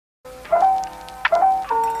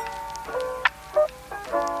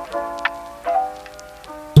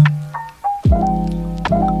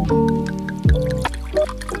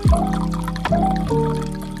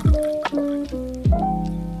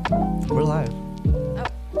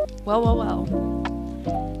Well.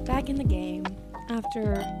 Back in the game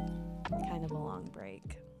after kind of a long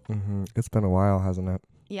break. It's been a while, hasn't it?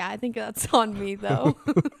 Yeah, I think that's on me, though.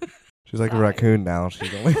 She's like a raccoon now.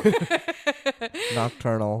 She's only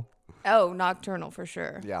nocturnal. Oh, nocturnal for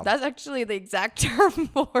sure. Yeah. That's actually the exact term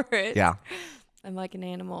for it. Yeah. I'm like an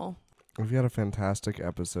animal. We've got a fantastic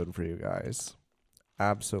episode for you guys.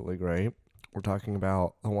 Absolutely great. We're talking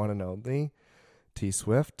about the one and only T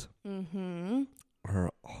Swift. Mm-hmm.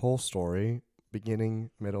 Her whole story,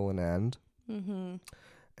 beginning, middle, and end. Mm-hmm.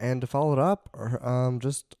 And to follow it up,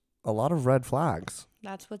 just a lot of red flags.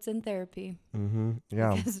 That's what's in therapy. Mm-hmm.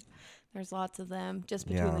 Yeah. Because there's lots of them just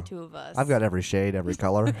between the two of us. I've got every shade, every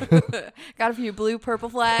color. Got a few blue, purple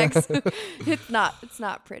flags. It's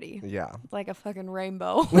not pretty. Yeah. It's like a fucking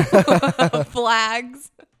rainbow of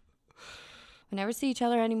flags. We never see each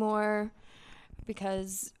other anymore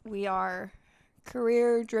because we are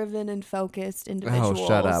career-driven and focused individuals. Oh,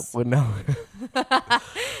 shut up. Well, no.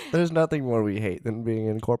 There's nothing more we hate than being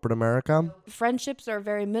in corporate America. Friendships are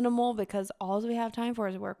very minimal because all we have time for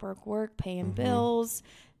is work, paying bills,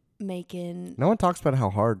 making... No one talks about how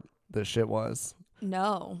hard this shit was.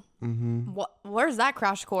 No. Mm-hmm. Where's that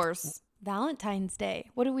crash course? Valentine's Day.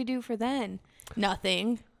 What do we do for then?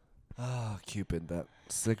 Nothing. Oh, Cupid, that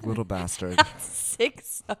sick little bastard. Sick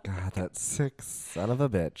son. God, that sick son of a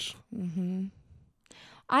bitch. Mm-hmm.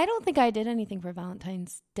 I don't think I did anything for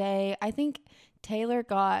Valentine's Day. I think Taylor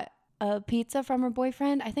got a pizza from her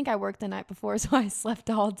boyfriend. I think I worked the night before, so I slept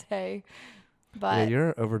all day. But Yeah,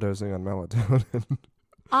 you're overdosing on melatonin.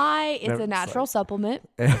 it's a natural supplement.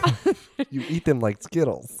 You eat them like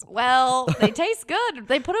Skittles. Well, they taste good.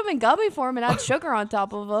 They put them in gummy form and add sugar on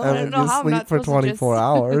top of them. I And don't if know you how I'm sleep not for supposed to 24 just...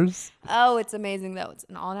 hours. Oh, it's amazing, though. It's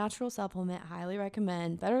an all-natural supplement. Highly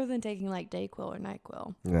recommend. Better than taking, like, DayQuil or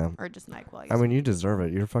NyQuil. Yeah. Or just NyQuil. I mean, you deserve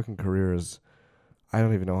it. Your fucking career is... I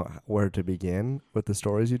don't even know where to begin with the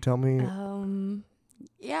stories you tell me.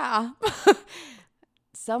 Yeah.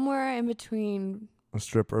 Somewhere in between... A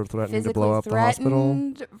stripper threatening to Physically blow up the hospital.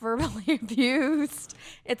 threatened, verbally abused.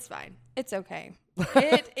 It's fine. It's okay.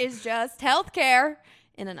 It is just healthcare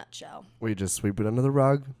in a nutshell. We just sweep it under the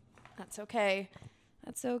rug. That's okay.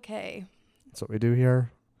 That's okay. That's what we do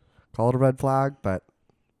here. Call it a red flag, but...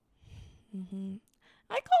 Mm-hmm.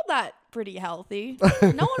 I call that pretty healthy.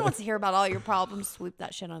 No one wants to hear about all your problems. Sweep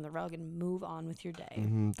that shit on the rug and move on with your day.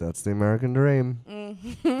 Mm-hmm, that's the American dream.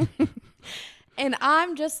 Mm-hmm. And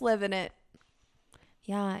I'm just living it.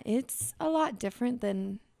 Yeah, it's a lot different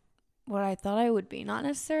than what I thought I would be. Not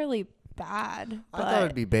necessarily bad. I thought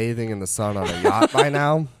I'd be bathing in the sun on a yacht by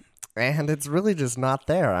now, and it's really just not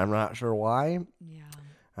there. I'm not sure why. Yeah.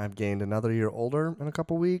 I've gained another year older in a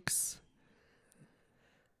couple weeks,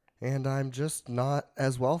 and I'm just not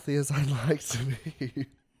as wealthy as I'd like to be.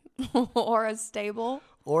 Or as stable.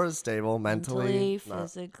 Or as stable mentally,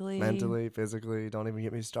 physically. Mentally, physically. Don't even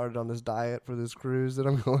get me started on this diet for this cruise that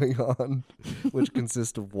I'm going on, which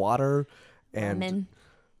consists of water and Lemon.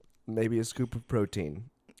 maybe a scoop of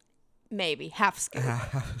protein. Maybe. Half scoop.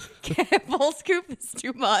 Full scoop is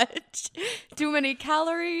too much. Too many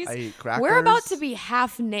calories. I eat crackers. We're about to be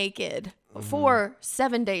half naked for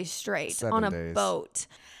 7 days straight 7 on a days. boat.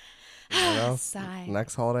 What else? Sigh.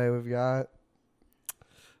 Next holiday we've got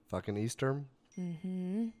fucking Easter.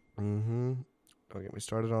 Mm-hmm. Don't get me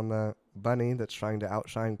started on the bunny that's trying to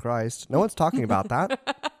outshine Christ. No one's talking about that.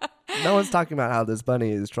 No one's talking about how this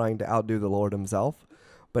bunny is trying to outdo the Lord himself.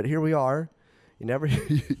 But here we are.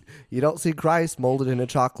 You don't see Christ molded in a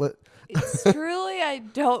chocolate. It's truly, I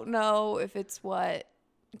don't know if it's what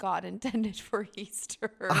God intended for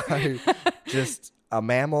Easter. Just a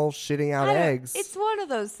mammal shitting out eggs. It's one of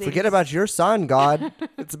those things. Forget about your son, God.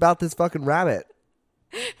 It's about this fucking rabbit.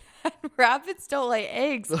 Rabbits don't lay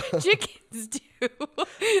eggs. Chickens do.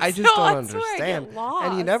 I just don't that's where I understand. get lost.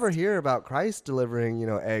 And you never hear about Christ delivering,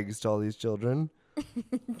 eggs to all these children.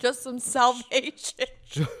 Just some salvation.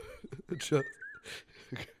 Just,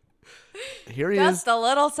 here he Just is. a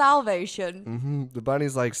little salvation. Mm-hmm. The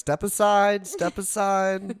bunny's like, step aside, step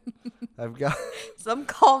aside. Some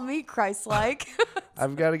call me Christ-like.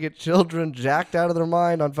 I've got to get children jacked out of their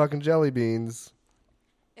mind on fucking jelly beans.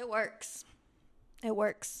 It works. It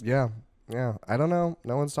works. Yeah. I don't know.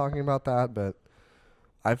 No one's talking about that, but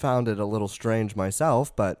I found it a little strange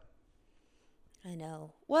myself, but. I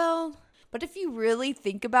know. Well, but if you really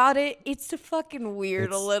think about it, it's fucking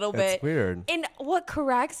weird a little bit. It's weird. And what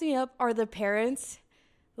cracks me up are the parents.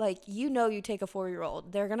 Like, you take a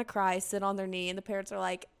 4-year-old. They're going to cry, sit on their knee, and the parents are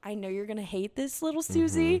like, I know you're going to hate this little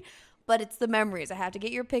Susie, but it's the memories. I have to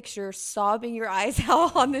get your picture, sobbing your eyes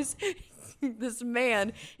out on this this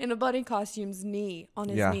man in a bunny costume's knee on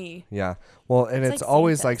his knee. Yeah. Well, and it's like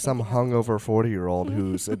always Santa like some sneaking up. hungover 40-year-old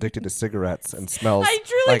who's addicted to cigarettes and smells I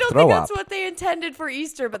truly like don't throw think up. that's what they intended for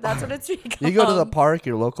Easter, but that's what it's become. You go to the park,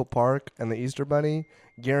 your local park, and the Easter Bunny,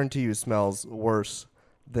 guarantee you smells worse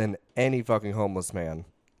than any fucking homeless man.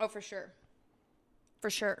 Oh, for sure. For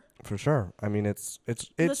sure. For sure. I mean, it's The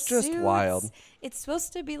just suits, wild. It's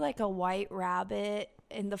supposed to be like a white rabbit,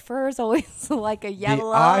 and the fur is always like a yellow.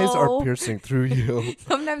 The eyes are piercing through you.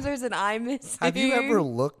 Sometimes there's an eye missing. Have you ever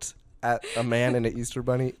looked at a man in an Easter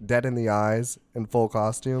Bunny dead in the eyes in full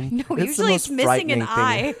costume? No, the usually most it's missing an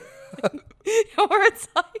frightening thing. eye. Or it's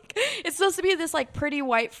like, it's supposed to be this like pretty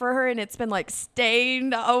white fur, and it's been like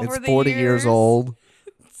stained over It's the 40 years. years old.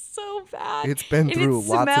 So bad. It's been And through it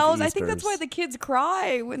lots of smells. I think that's Easters. why the kids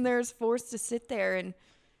cry when they're forced to sit there and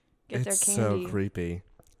get It's their candy. so creepy.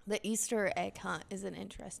 The Easter egg hunt is an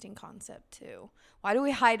interesting concept too. Why do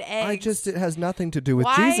we hide eggs? It has nothing to do with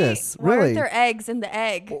why, Jesus. Why Really. aren't there eggs in the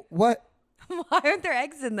egg? What? Why aren't there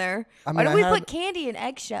eggs in there? I Why mean, do we I put had- candy in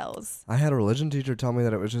eggshells? I had a religion teacher tell me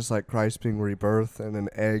that it was just like Christ being rebirthed and an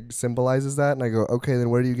egg symbolizes that. And I go, okay, then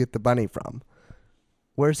where do you get the bunny from?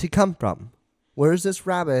 Where's he come from? Where's this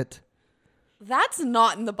rabbit? That's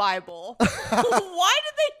not in the Bible. Why did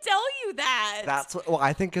they tell you that? That's what, well,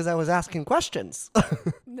 I think because I was asking questions.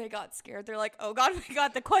 They got scared. They're like, oh God, we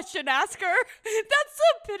got the question asker. That's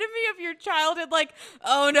the epitome of your childhood. Like,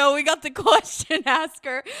 oh no, we got the question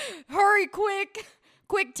asker. Hurry, quick.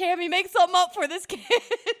 Quick, Tammy, make something up for this kid. So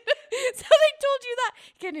they told you that.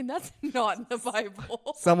 Kidding, that's not in the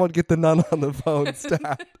Bible. Someone get the nun on the phone,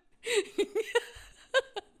 stat.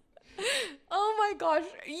 Oh my gosh.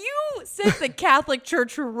 You sent the Catholic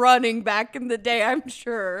Church running back in the day, I'm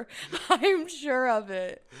sure. I'm sure of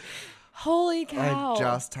it. Holy cow. I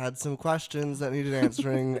just had some questions that needed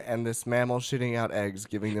answering, and this mammal shitting out eggs,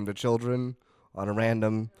 giving them to children on a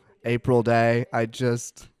random April day.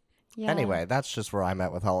 Yeah. Anyway, that's just where I'm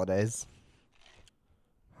at with holidays.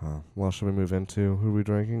 Well, should we move into who we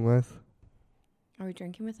drinking with? Are we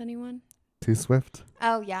drinking with anyone? Too Swift?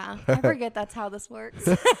 Oh, yeah. I forget that's how this works.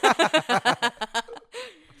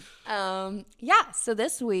 Yeah, so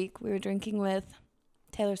this week we were drinking with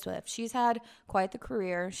Taylor Swift. She's had quite the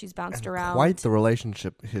career. She's bounced around. Quite the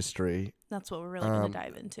relationship history. That's what we're really going to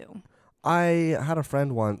dive into. I had a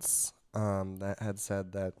friend once that had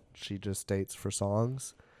said that she just dates for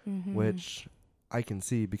songs, which I can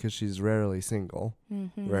see because she's rarely single.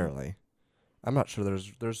 Rarely. I'm not sure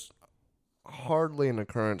there's hardly an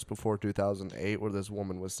occurrence before 2008 where this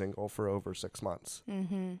woman was single for over 6 months.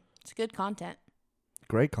 It's good content.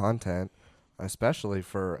 Great content, especially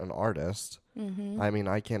for an artist. I mean,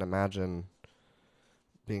 I can't imagine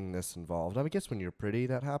being this involved. I guess when you're pretty,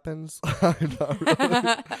 that happens. Not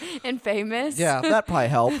really. And famous. Yeah, that probably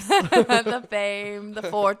helps. The fame, the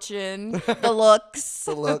fortune, the looks.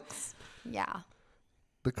 The looks, Yeah.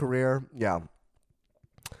 the career, yeah.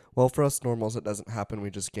 Well, for us normals, it doesn't happen. We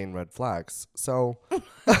just gain red flags. So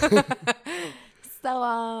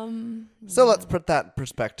So let's put that in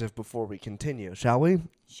perspective before we continue, shall we?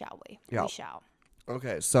 shall we? Yeah. We shall.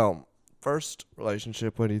 Okay, so first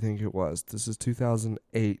relationship, what do you think it was? This is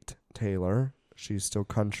 2008 Taylor. She's still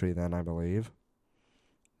country then, I believe.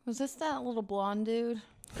 Was this that little blonde dude?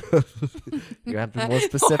 You have to be more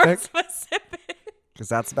specific, More specific. because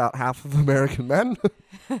that's about half of American men.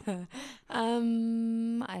 I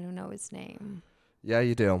don't know his name. Yeah,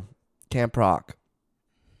 you do. Camp Rock.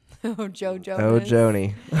 Oh, Joe Jonas. Oh,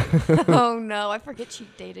 Joni. Oh no, I forget she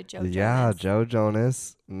dated Joe Jonas. Yeah, Joe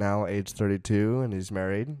Jonas, now age 32, and he's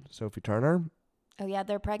married. Sophie Turner. Oh yeah,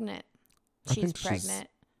 they're pregnant. I She's think pregnant.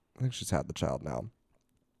 I think she's had the child now.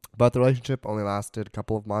 But the relationship only lasted a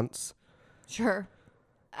couple of months. Sure.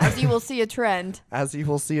 As you will see a trend. As you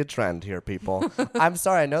will see a trend here, people. I'm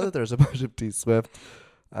sorry, I know that there's a bunch of T Swift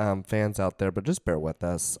fans out there, but just bear with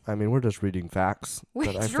us. I mean, we're just reading facts. We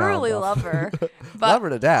that I truly found. love her. But Love her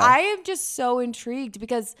to death. I am just so intrigued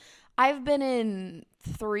because I've been in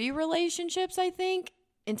 3 relationships, I think.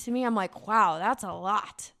 And to me, I'm like, wow, that's a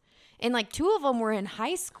lot. And like 2 of them were in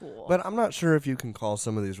high school. But I'm not sure if you can call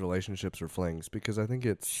some of these relationships or flings, because I think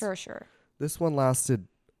it's... Sure. This one lasted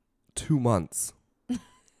 2 months.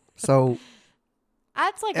 So...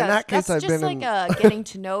 That's like In that case, that's I've just been like in- a getting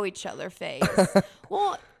to know each other phase.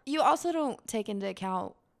 Well, you also don't take into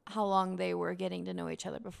account how long they were getting to know each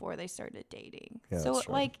other before they started dating. Yeah, So that's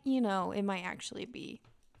true. like, it might actually be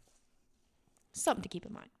something to keep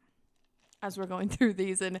in mind as we're going through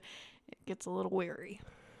these and it gets a little weary.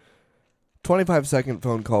 25-second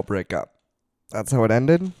phone call breakup. That's how it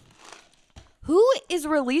ended? Who is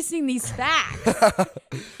releasing these facts?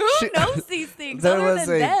 Who knows these things other than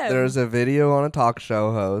them? There was a video on a talk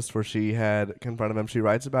show host where she had confronted him. She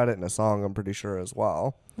writes about it in a song, I'm pretty sure, as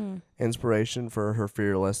well. Inspiration for her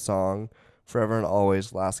Fearless song, Forever and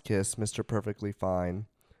Always, Last Kiss, Mr. Perfectly Fine.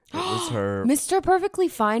 It was her. Mr. Perfectly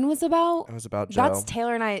Fine was about? It was about Joe. That's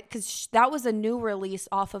Taylor and I, because that was a new release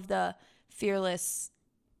off of the Fearless,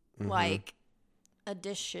 like,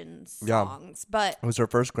 edition songs. But it was her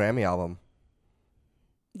first Grammy album.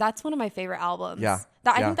 that's one of my favorite albums. Yeah.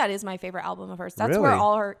 I think that is my favorite album of hers. That's Really? where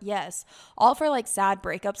all of her like sad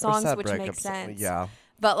breakup songs, sad which breakup makes sense. Yeah.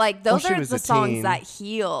 But like those she are was the a songs teen. that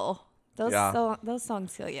heal. Those Yeah. those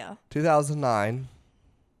songs heal you. 2009.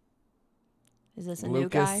 Is this a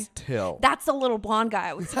Lucas new guy? Till. That's the little blonde guy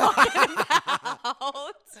I was talking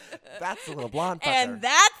about. That's the little blonde fucker. And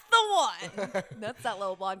that's the one. That's that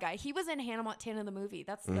little blonde guy. He was in Hannah Montana the movie.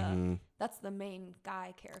 That's the main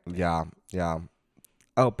guy character. Yeah. Yeah.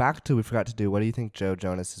 Oh, back to we forgot to do. What do you think Joe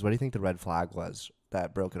Jonas is? What do you think the red flag was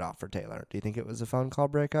that broke it off for Taylor? Do you think it was a phone call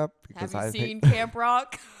breakup? Have you seen Camp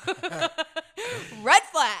Rock? Red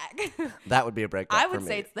flag. That would be a breakup. I would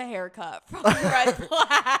say it's the haircut from Red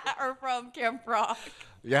Flag or from Camp Rock.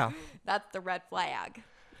 Yeah. That's the red flag.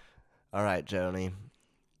 All right, Joni.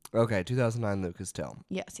 Okay, 2009 Lucas Till.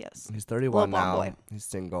 Yes. He's 31 Little now. blonde boy. He's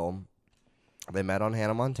single. They met on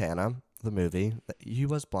Hannah Montana, the movie. He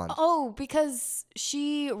was blonde. Oh, because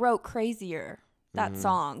she wrote Crazier, that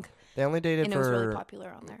song. They only dated And for it was really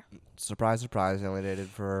popular on there. surprise. They only dated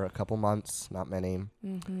for a couple months, not many.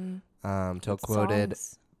 Mm-hmm. Till quoted,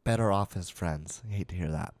 "Better off as friends." I hate to hear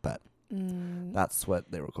that, but that's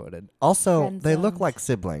what they were quoted. Also, Friend they look zoned. like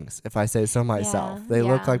siblings, if I say so myself. Yeah, They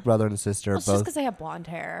look yeah. like brother and sister, Well, it's just both. because they have blonde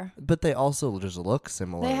hair. But they also just look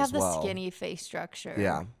similar. They have as the well. skinny face structure.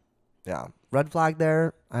 Yeah. Red flag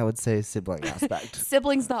there. I would say sibling aspect.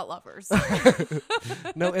 Siblings, not lovers.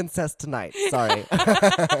 No incest tonight. Sorry.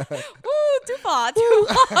 Woo, too far.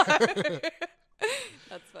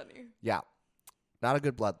 That's funny. Yeah. Not a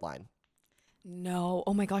good bloodline. No.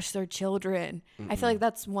 Oh my gosh, they're children. I feel like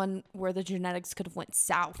that's one where the genetics could have went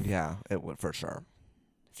south. Yeah, it would for sure.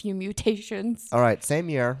 Few mutations. All right, same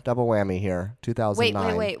year, double whammy here,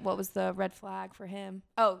 2009. Wait. What was the red flag for him?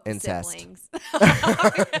 Oh, Incest. siblings.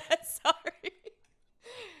 Sorry.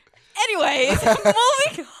 Anyways,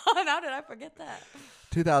 moving on. How did I forget that?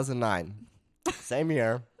 2009, same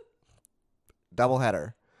year,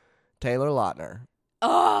 doubleheader. Taylor Lautner.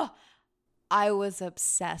 Oh, I was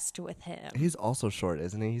obsessed with him. He's also short,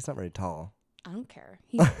 isn't he? He's not very tall. I don't care.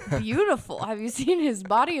 He's beautiful. Have you seen his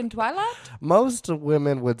body in Twilight? Most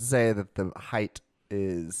women would say that the height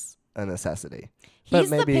is a necessity. He's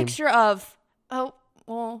the picture of,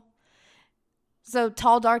 so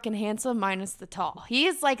tall, dark, and handsome minus the tall. He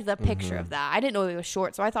is like the picture of that. I didn't know he was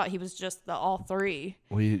short, so I thought he was just the all three.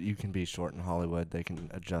 Well, you can be short in Hollywood. They can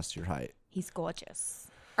adjust your height. He's gorgeous.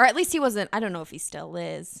 Or at least he wasn't. I don't know if he still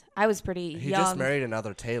is. I was pretty He young. just married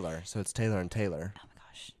another Taylor, so it's Taylor and Taylor. Oh my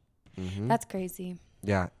gosh. That's crazy.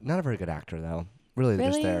 Yeah, not a very good actor, though. Really?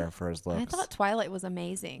 Just there for his looks. I thought Twilight was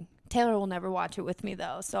amazing. Taylor will never watch it with me,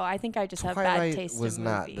 though, so I think I just have Twilight bad taste was in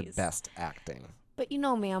not movies. the best acting. But you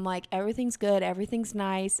know me, I'm like, everything's good, everything's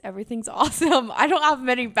nice, everything's awesome. I don't have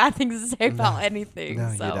many bad things to say about anything.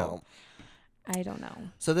 No, so you don't. I don't know.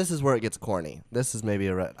 So this is where it gets corny. This is maybe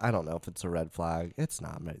a red. I don't know if it's a red flag. It's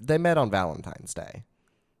not. They met on Valentine's Day.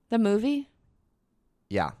 The movie?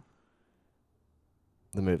 Yeah.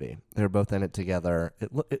 The movie. They were both in it together.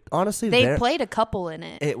 Honestly, They played a couple in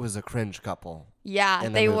it. It was a cringe couple. Yeah,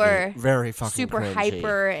 in the they movie. were very fucking super cringy.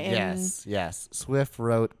 hyper and yes. Swift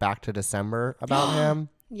wrote Back to December about him.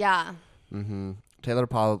 yeah. Taylor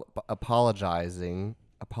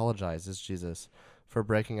apologizes, Jesus, for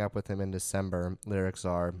breaking up with him in December. Lyrics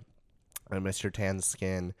are, "I miss your tan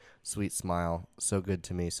skin, sweet smile, so good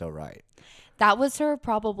to me, so right." That was her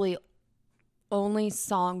probably only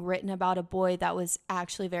song written about a boy that was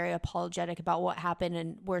actually very apologetic about what happened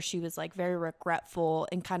and where she was like very regretful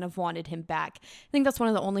and kind of wanted him back. I think that's one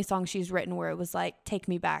of the only songs she's written where it was like, take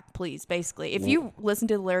me back, please, basically. If you listen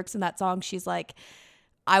to the lyrics in that song, she's like,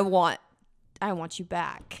 I want you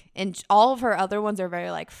back. And all of her other ones are very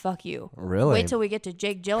like, fuck you. Really? Wait till we get to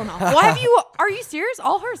Jake Gyllenhaal. Are you serious?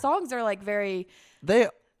 All her songs are like very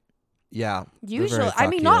usually, I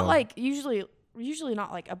mean, not like usually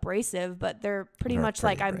not like abrasive, but they're pretty They're much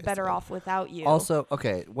pretty like, I'm better abrasive. off without you. Also,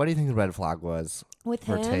 okay, what do you think the red flag was with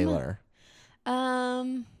for him, Taylor?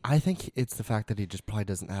 I think it's the fact that he just probably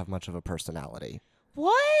doesn't have much of a personality.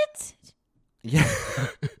 What? Yeah.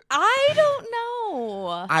 I don't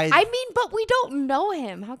know. I mean, but we don't know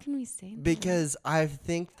him. How can we say that? Because I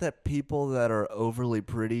think that people that are overly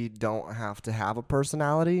pretty don't have to have a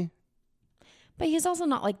personality. But he's also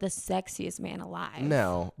not like the sexiest man alive.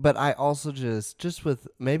 No, but I also just with,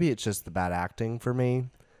 maybe it's just the bad acting for me.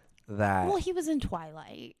 Well, he was in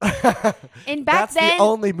Twilight. And back That's then, the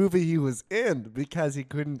only movie he was in because he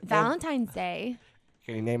couldn't. Valentine's Day.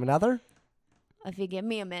 Can you name another? If you give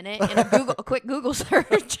me a minute and a quick Google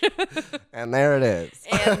search. And there it is.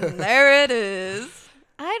 And there it is.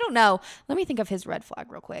 I don't know. Let me think of his red flag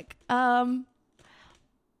real quick. I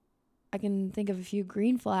can think of a few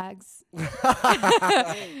green flags.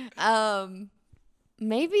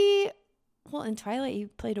 Maybe. Well, in Twilight, he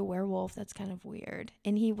played a werewolf. That's kind of weird.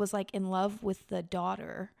 And he was like in love with the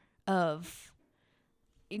daughter of.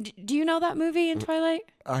 Do you know that movie in Twilight?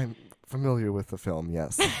 I'm familiar with the film,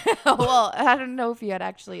 yes. Well, I don't know if you had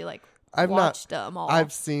actually like watched them all.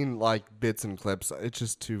 I've seen like bits and clips.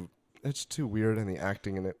 It's too weird in the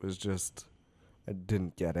acting, and it was just, I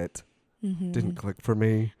didn't get it. Mm-hmm. Didn't click for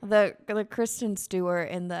me. The Kristen Stewart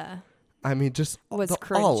in the. I mean, just was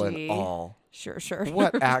cringy. All in all. Sure.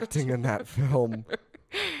 What acting in that film?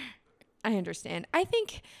 I understand. I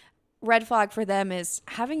think red flag for them is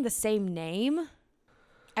having the same name.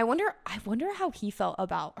 I wonder how he felt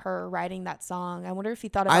about her writing that song. I wonder if he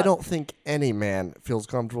thought about. I don't think any man feels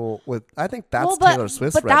comfortable with. I think that's well, Taylor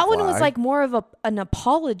Swift's but red that flag. one was like more of an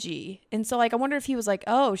apology, and so like I wonder if he was like,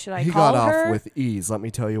 "Oh, should I He call got her?" off with ease. Let me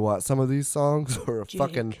tell you what. Some of these songs are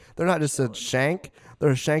fucking. They're not just a shank.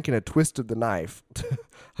 They're a shank and a twist of the knife.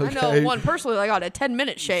 Okay? I know one personally. I got a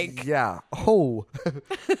 10-minute shake. Yeah. Oh.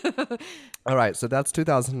 All right. So that's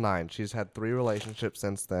 2009. She's had 3 relationships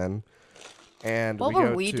since then. And what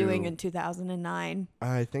were we doing in 2009?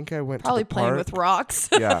 I think I went probably to the playing park. with rocks.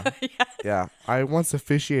 Yeah. Yeah. I once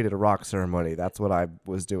officiated a rock ceremony. That's what I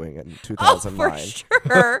was doing in 2009. Oh, for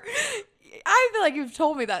sure. I feel like you've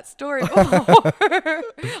told me that story before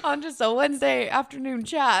on just a Wednesday afternoon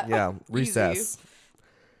chat. Yeah. Recess. Easy.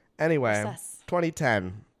 Anyway, Recess.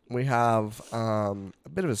 2010. We have a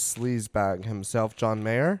bit of a sleazebag himself, John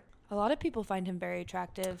Mayer. A lot of people find him very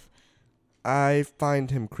attractive. I find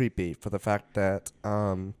him creepy for the fact that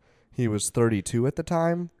he was 32 at the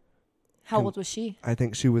time. How old was she? I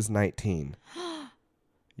think she was 19.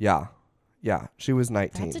 Yeah, she was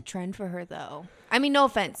 19. That's a trend for her, though. I mean, no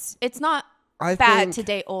offense. It's not I bad think to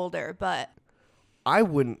date older, but... I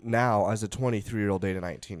wouldn't now, as a 23-year-old, date a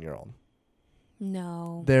 19-year-old.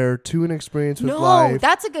 No. They're too inexperienced with no, life.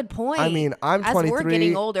 that's a good point. I mean, I'm 23. As we're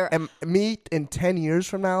getting older. And me in 10 years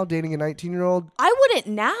from now dating a 19-year-old? I wouldn't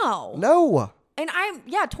now. No. And I'm,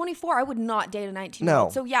 24. I would not date a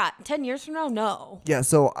 19-year-old. No. So, 10 years from now, no. Yeah,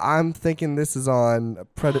 so I'm thinking this is on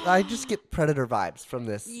Predator. I just get Predator vibes from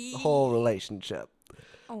this whole relationship.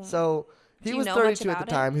 Oh. So he was know much 32 at the about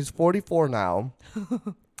time. He's 44 now.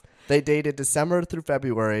 They dated December through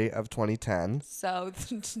February of 2010. So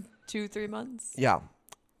 2-3 months. Yeah.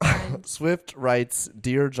 Swift writes,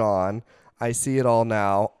 "Dear John, I see it all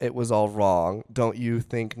now. It was all wrong. Don't you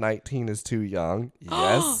think 19 is too young?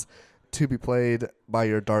 Yes. To be played by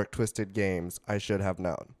your dark, twisted games. I should have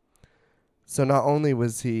known." So not only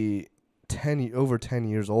was he over 10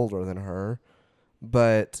 years older than her,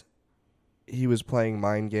 but he was playing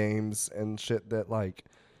mind games and shit that, like...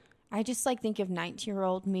 I just, think of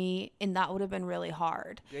 19-year-old me, and that would have been really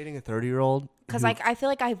hard. Dating a 30-year-old? Because, I feel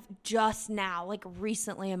like I've just now,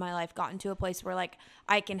 recently in my life gotten to a place where,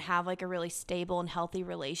 I can have, a really stable and healthy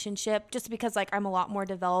relationship just because, I'm a lot more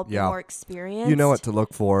developed and more experienced. You know what to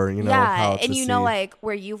look for, you know how to and you see. know,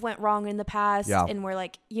 where you've went wrong in the past and where,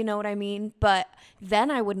 you know what I mean? But then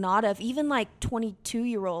I would not have. Even,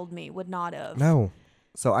 22-year-old me would not have. No.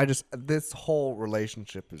 So this whole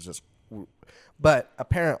relationship is just... But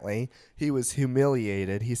apparently, he was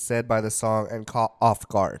humiliated, he said, by the song and caught off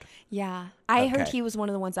guard. Yeah. I heard he was one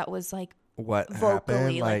of the ones that was, what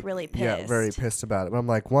vocally, happened? really pissed. Yeah, very pissed about it. But I'm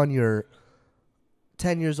like, one, you're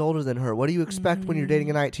 10 years older than her. What do you expect when you're dating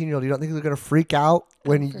a 19-year-old? You don't think they're going to freak out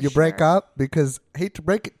when you break up? Because, hate to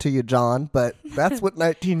break it to you, John, but that's what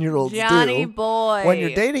 19-year-olds do. Johnny boy. When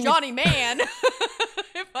you're dating... Johnny man.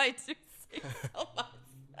 If I do say so myself.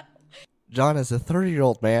 John, as a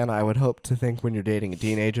 30-year-old man, I would hope to think when you're dating a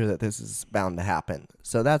teenager that this is bound to happen.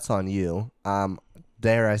 So that's on you.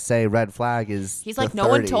 Dare I say, red flag is He's like, no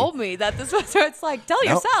one told me that this was... So it's tell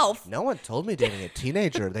yourself. No one told me dating a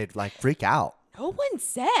teenager, they'd freak out. No one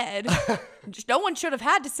said. Just no one should have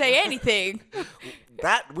had to say anything.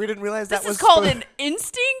 We didn't realize that was... This is called an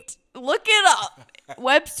instinct? Look it up.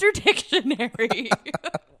 Webster Dictionary.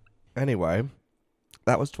 Anyway...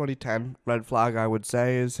 That was 2010. Red flag, I would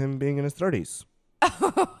say, is him being in his 30s.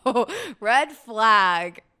 Red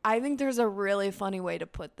flag. I think there's a really funny way to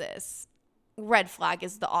put this. Red flag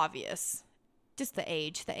is the obvious. Just the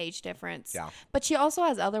age difference. Yeah. But she also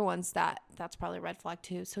has other ones that's probably red flag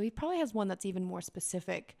too. So he probably has one that's even more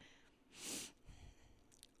specific.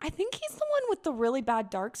 I think he's the one with the really bad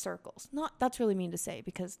dark circles. That's really mean to say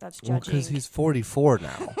because that's judging. Because he's 44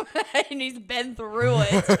 now. And he's been through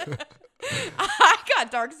it. I got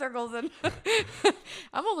dark circles and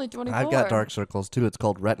I'm only 24. I've got dark circles too. It's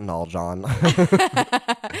called retinol, John.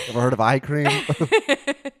 Ever heard of eye cream?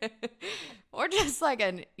 Or just like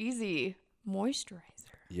an easy moisturizer.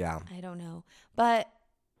 Yeah. I don't know. But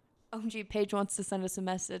OMG Paige wants to send us a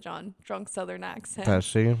message on drunk Southern accent. Does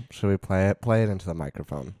she? Should we play it? Play it into the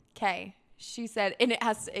microphone. Okay. She said, and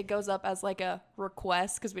it goes up as like a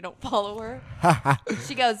request because we don't follow her.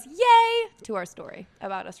 She goes, yay, to our story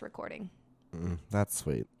about us recording. That's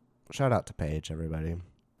sweet. Shout out to Paige, everybody.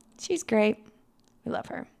 She's great. We love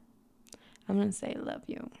her. I'm going to say love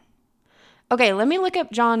you. Okay, let me look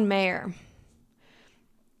up John Mayer.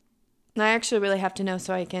 I actually really have to know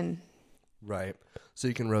so I can... Right. So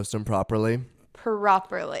you can roast him properly?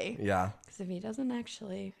 Properly. Yeah. Because if he doesn't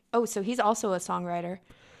actually... Oh, so he's also a songwriter.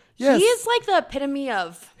 Yes. He is like the epitome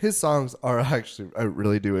of... His songs are actually... I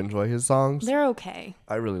really do enjoy his songs. They're okay.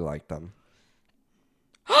 I really like them.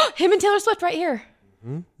 Him and Taylor Swift right here.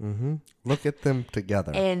 Mm-hmm. Look at them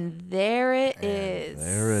together. And there it is.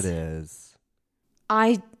 There it is.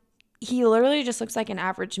 He literally just looks like an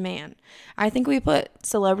average man. I think we put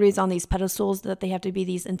celebrities on these pedestals that they have to be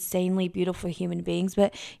these insanely beautiful human beings,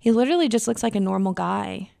 but he literally just looks like a normal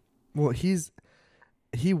guy. Well,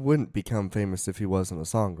 he wouldn't become famous if he wasn't a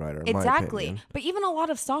songwriter, in my Exactly. opinion. But even a lot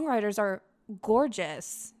of songwriters are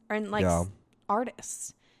gorgeous and like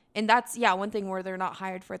artists. And that's, one thing where they're not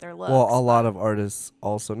hired for their looks. Well, a lot of artists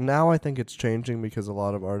also. Now I think it's changing because a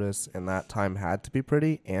lot of artists in that time had to be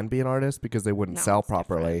pretty and be an artist because they wouldn't sell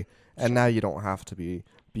properly. Different. And now you don't have to be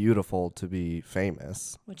beautiful to be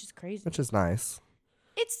famous. Which is crazy. Which is nice.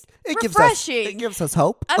 It's refreshing. It gives us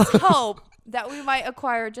hope. Us hope that we might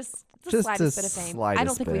acquire just the slightest bit of fame. I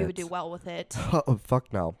don't think we would do well with it. Oh,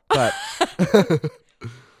 fuck no. But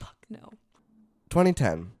fuck no.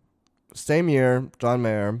 2010. Same year, John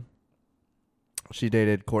Mayer. She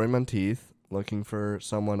dated Corey Monteith, looking for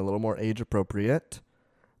someone a little more age appropriate.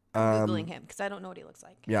 I'm Googling him because I don't know what he looks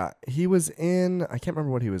like. Yeah, he was in, I can't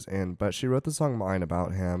remember what he was in, but she wrote the song Mine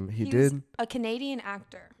about him. He did. Was a Canadian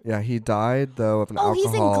actor. Yeah, he died, though, of an alcohol. Oh,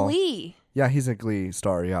 he's in Glee. Yeah, he's a Glee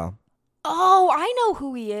star, yeah. Oh, I know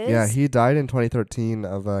who he is. Yeah, he died in 2013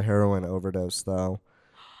 of a heroin overdose, though.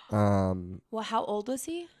 Well, how old was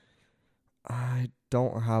he? I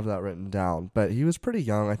don't have that written down, but he was pretty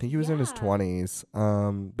young. I think he was in his 20s.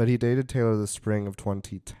 But he dated Taylor the spring of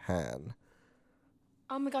 2010.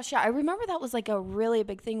 Oh my gosh, yeah. I remember that was like a really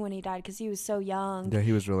big thing when he died because he was so young. Yeah,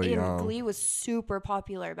 he was really young. Glee was super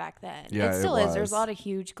popular back then. Yeah, it still is. There's a lot of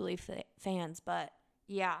huge Glee fans, but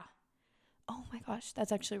yeah. Oh my gosh,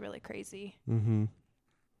 that's actually really crazy. Mm-hmm.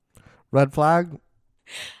 Red flag?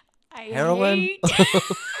 Heroin?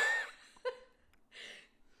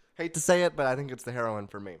 Hate to say it, but I think it's the heroin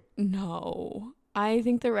for me. No. I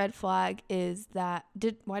think the red flag is that...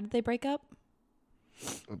 Why did they break up?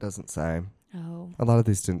 It doesn't say. Oh. A lot of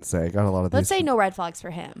these didn't say. Got a lot of Let's say no red flags for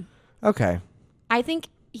him. Okay. I think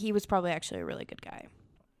he was probably actually a really good guy.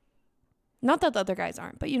 Not that the other guys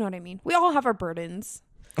aren't, but you know what I mean. We all have our burdens.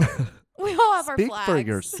 We all have our flags. Speak for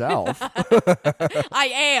yourself. I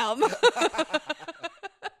am.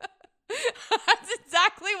 That's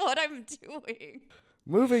exactly what I'm doing.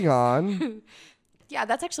 Moving on. Yeah,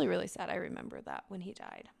 that's actually really sad. I remember that when he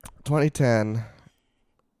died. 2010.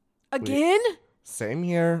 Again? Same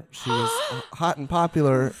year. She was hot and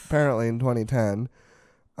popular apparently in 2010.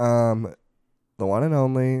 The one and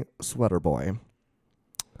only Sweater Boy.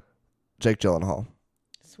 Jake Gyllenhaal.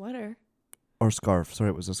 Sweater? Or scarf. Sorry,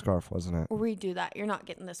 it was a scarf, wasn't it? Redo that. You're not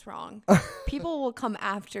getting this wrong. People will come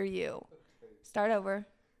after you. Start over.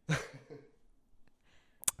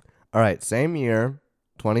 All right, same year,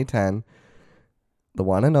 2010. The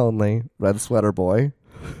one and only Red Sweater Boy.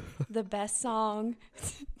 The best song. I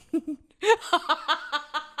didn't even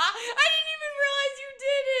realize you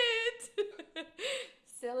did it.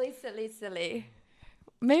 Silly, silly, silly.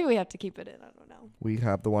 Maybe we have to keep it in. I don't know. We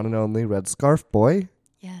have the one and only Red Scarf Boy.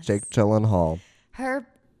 Yes. Jake Gyllenhaal. Her,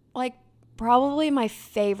 probably my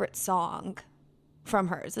favorite song from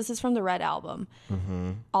hers. This is from the Red album.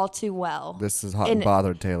 Mm-hmm. All Too Well. This is Hot and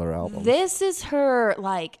Bothered Taylor album. This is her,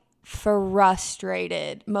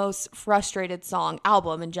 most frustrated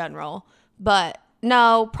album in general. But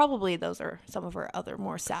No, probably those are some of her other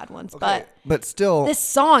more sad ones. Okay, But but still, this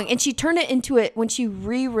song, and she turned it into it when she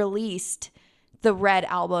re-released the Red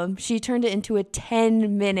album. She turned it into a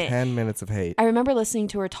 10-minute. 10 minutes of hate. I remember listening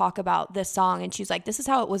to her talk about this song, and she's like, this is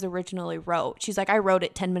how it was originally wrote. She's like, I wrote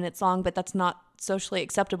it 10 minutes long, but that's not socially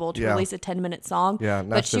acceptable to release a 10-minute song. Yeah,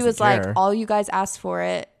 but she was like, all you guys asked for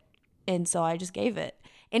it, and so I just gave it.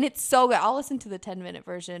 And it's so good. I'll listen to the 10-minute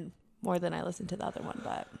version more than I listen to the other one.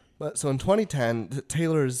 But so in 2010,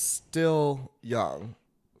 Taylor is still young.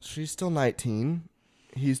 She's still 19.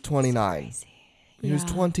 He's 29. He was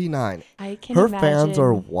 29. I can Her imagine. fans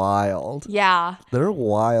are wild. Yeah. They're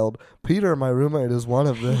wild. Peter, my roommate, is one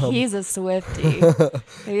of them. He's a Swiftie.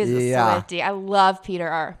 He's a Swiftie. I love Peter,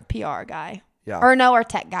 our PR guy. Yeah. Or no, our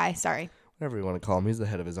tech guy. Sorry. Whatever you want to call him. He's the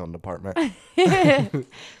head of his own department.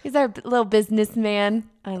 He's our little businessman.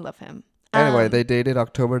 I love him. Anyway, they dated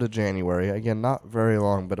October to January. Again, not very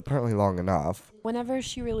long, but apparently long enough. Whenever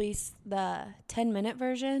she released the 10-minute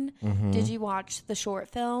version, Mm-hmm. did you watch the short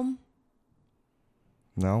film?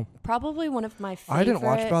 No. Probably one of my favorite. I didn't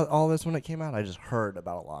watch about all this when it came out. I just heard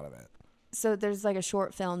about a lot of it. So there's like a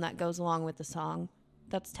short film that goes along with the song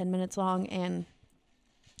that's 10 minutes long, and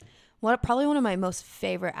probably one of my most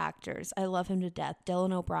favorite actors. I love him to death.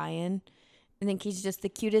 Dylan O'Brien. I think he's just the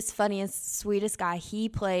cutest, funniest, sweetest guy. He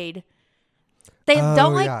played. They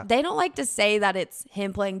don't like to say that it's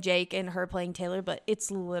him playing Jake and her playing Taylor, but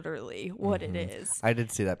it's literally what it is. I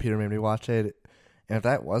did see that. Peter made me watch it. And if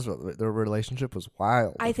that was what their relationship was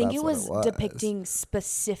wild. I think it was depicting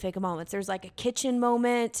specific moments. There's like a kitchen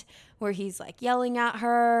moment where he's like yelling at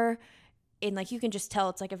her, and like you can just tell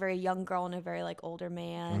it's like a very young girl and a very like older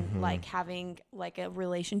man like having like a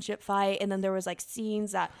relationship fight. And then there was like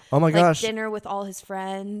scenes that gosh, dinner with all his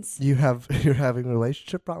friends. You're having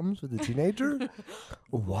relationship problems with a teenager?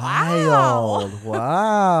 Wild.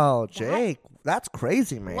 Wow. Jake, that's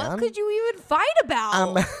crazy, man. What could you even fight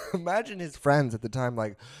about? Imagine his friends at the time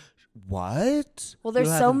like, what? Well, there's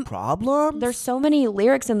problems. There's so many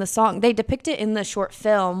lyrics in the song. They depict it in the short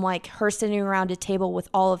film, like her sitting around a table with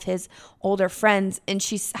all of his older friends, and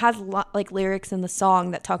she has like lyrics in the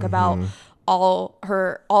song that talk about all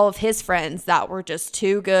of his friends that were just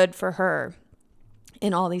too good for her,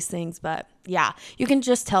 and all these things. But yeah, you can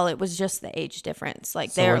just tell it was just the age difference.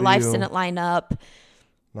 Like their lives didn't line up.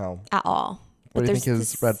 No, at all. What do you think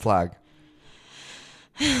is red flag?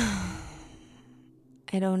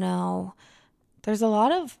 I don't know. There's a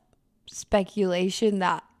lot of speculation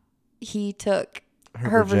that he took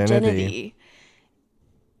her virginity.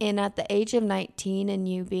 And at the age of 19 and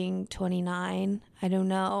you being 29, I don't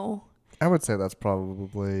know. I would say that's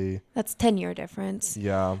 10-year difference.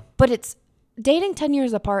 Yeah. But dating 10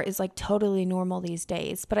 years apart is like totally normal these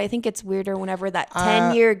days. But I think it's weirder whenever that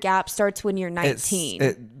 10-year gap starts when you're 19.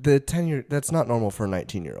 The 10-year, that's not normal for a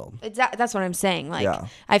 19-year-old. That's what I'm saying. Like,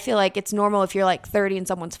 I feel like it's normal if you're like 30 and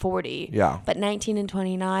someone's 40. Yeah. But 19 and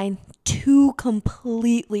 29, two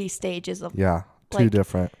completely stages of. Yeah. Two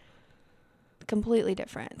different. Completely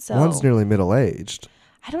different. So one's nearly middle-aged.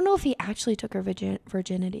 I don't know if he actually took her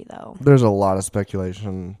virginity though. There's a lot of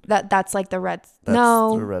speculation. That's like the red.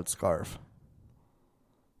 That's the red scarf.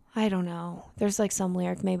 I don't know. There's like some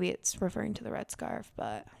lyric. Maybe it's referring to the red scarf,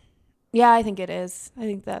 but yeah, I think it is. I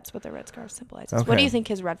think that's what the red scarf symbolizes. Okay. What do you think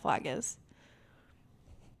his red flag is?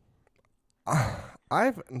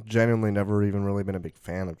 I've genuinely never even really been a big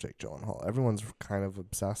fan of Jake Gyllenhaal. Everyone's kind of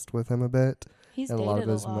obsessed with him a bit. He's dated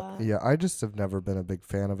a lot. Yeah, I just have never been a big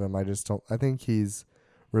fan of him. I think he's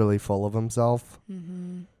really full of himself.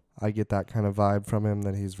 Mm-hmm. I get that kind of vibe from him,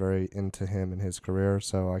 that he's very into him and his career.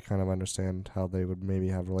 So I kind of understand how they would maybe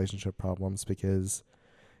have relationship problems because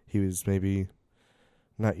he was maybe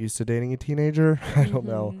not used to dating a teenager. I don't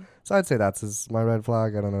know. So I'd say that's my red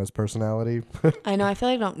flag. I don't know his personality. I know. I feel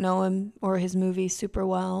like I don't know him or his movies super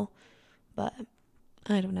well, but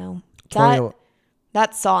I don't know.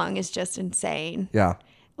 That song is just insane. Yeah.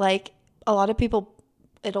 Like a lot of people,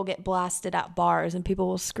 it'll get blasted at bars and people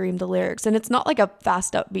will scream the lyrics. And it's not like a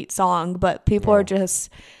fast upbeat song, but people are just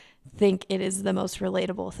think it is the most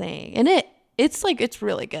relatable thing. And it's like, it's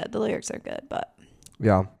really good. The lyrics are good, but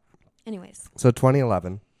yeah. Anyways. So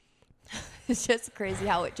 2011. It's just crazy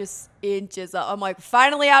how it just inches up. I'm like,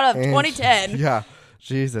 finally out of 2010. Yeah.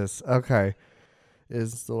 Jesus. Okay.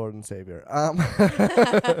 Is the Lord and Savior.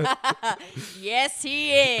 Yes,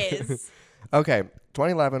 he is. Okay.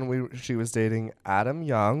 2011, she was dating Adam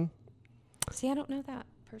Young. See, I don't know that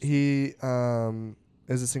person. He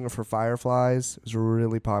is a singer for Fireflies. He was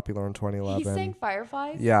really popular in 2011. He sang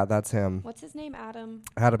Fireflies? Yeah, that's him. What's his name?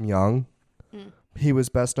 Adam Young. He was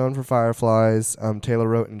best known for Fireflies. Taylor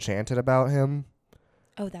wrote Enchanted about him.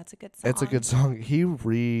 Oh, that's a good song. It's a good song. He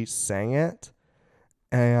re-sang it,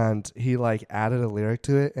 and he like added a lyric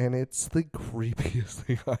to it, and it's the creepiest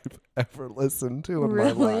thing I've ever listened to in my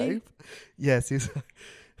Really? life. Yes,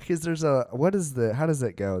 because there's how does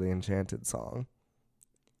it go? The Enchanted song.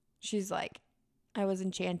 She's like, I was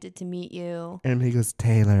enchanted to meet you. And he goes,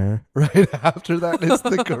 Taylor. Right after that, it's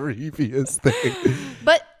the creepiest thing.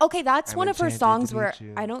 But okay, that's I'm one of her enchanted songs to where meet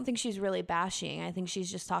you. I don't think she's really bashing. I think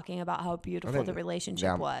she's just talking about how beautiful think the that- relationship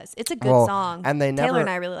yeah. was. It's a good Well, song. and they Taylor never and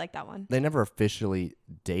I really like that one. they never officially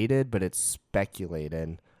dated, but it's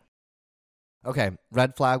speculated. Okay,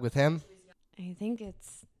 red flag with him. I think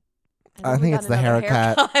it's. I we think got it's the another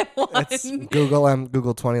haircut. one. It's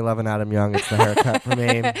Google 2011 Adam Young. It's the haircut for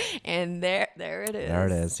me. And there it is. There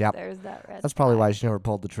it is. Yep. There's that red. That's probably flag. why she never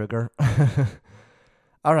pulled the trigger.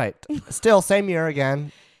 All right. Still same year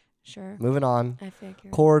again. Sure. Moving on. I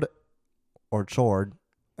figured. Cord or Chord.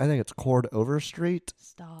 I think it's Cord Overstreet,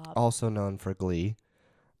 Stop. also known for Glee.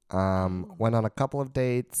 Oh. Went on a couple of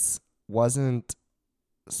dates. Wasn't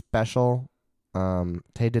special.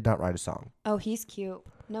 Tay did not write a song. Oh, he's cute.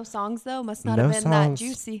 No songs though. Must not No have been that songs.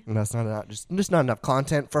 juicy. That's not just not enough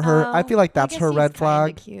content for her. I Oh, feel like that's guess her he's red kinda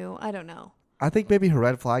flag. Cute. I don't know. I think maybe her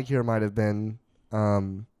red flag here might have been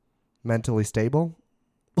mentally stable.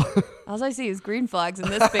 All I see is green flags in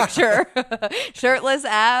this picture. Shirtless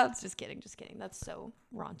abs. Just kidding. Just kidding. That's so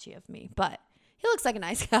raunchy of me. But he looks like a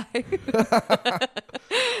nice guy.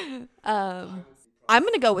 I'm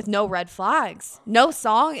going to go with no red flags. No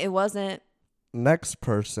song. It wasn't. Next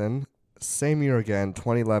person, same year again,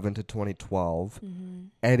 2011 to 2012. Mm-hmm.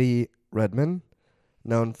 Eddie Redmayne,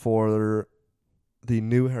 known for the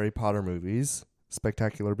new Harry Potter movies,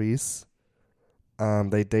 Spectacular Beasts.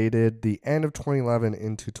 They dated the end of 2011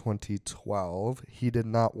 into 2012. He did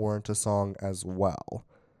not warrant a song as well.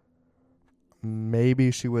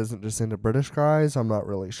 Maybe she wasn't just into British guys. I'm not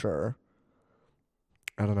really sure.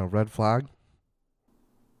 I don't know. Red flag?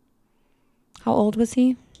 How old was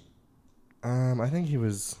he? I think he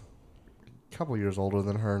was a couple years older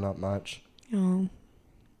than her, not much. Oh.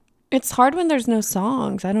 It's hard when there's no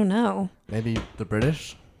songs. I don't know. Maybe the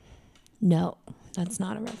British? No, that's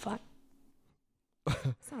not a red flag.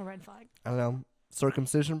 It's not a red flag. I don't know.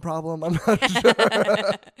 Circumcision problem? I'm not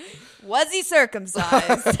sure. Was he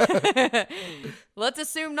circumcised? Let's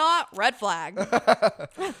assume not. Red flag.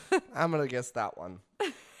 I'm going to guess that one.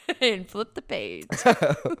 And flip the page.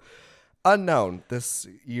 Unknown. This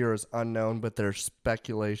year is unknown, but their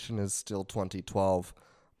speculation is still 2012.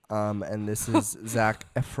 And this is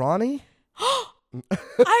Zac Efron. I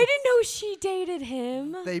didn't know she dated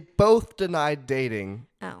him. They both denied dating,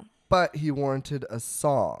 Oh. but he warranted a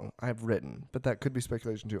song I've written. But that could be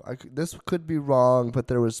speculation too. This could be wrong, but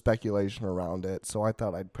there was speculation around it, so I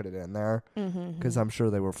thought I'd put it in there because I'm sure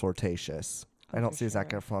they were flirtatious. I don't see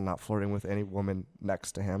Zac Efron not flirting with any woman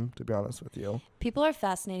next to him, to be honest with you. People are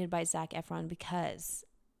fascinated by Zac Efron because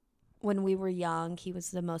when we were young, he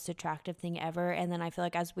was the most attractive thing ever. And then I feel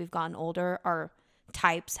like as we've gotten older, our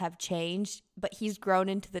types have changed, but he's grown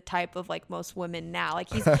into the type of like most women now. Like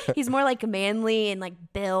he's more like manly and like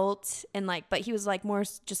built and like, but he was like more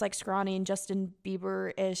just like scrawny and Justin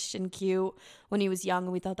Bieber-ish and cute when he was young.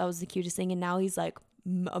 And we thought that was the cutest thing. And now he's like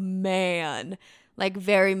a man, like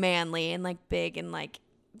very manly and like big and like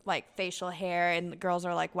facial hair. And the girls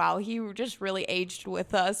are like, wow, he just really aged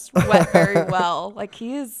with us very well. Like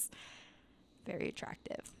he is very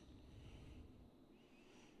attractive.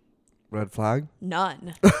 Red flag?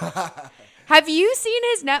 None. Have you seen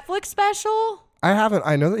his Netflix special? I haven't.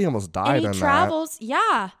 I know that he almost died And he on travels.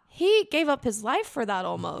 Yeah. He gave up his life for that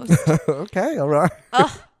almost. that. Okay, all right.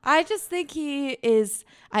 I just think he is.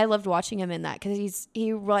 I loved watching him in that because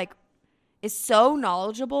he like is so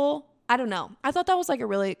knowledgeable. I don't know. I thought that was like a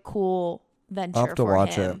really cool venture I'll have to for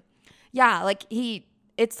watch him. Yeah, like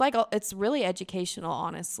it's really educational,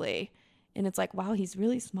 honestly. And it's like, wow, he's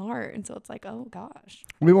really smart. And so it's like, oh gosh.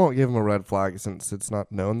 We won't give him a red flag since it's not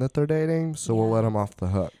known that they're dating, so we'll let him off the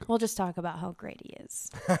hook. We'll just talk about how great he is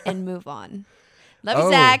and move on. Love Oh.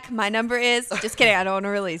 you, Zach. My number is. Just kidding. I don't want to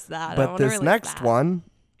release that. I don't But want to this release next that. one,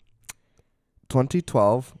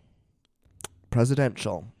 2012,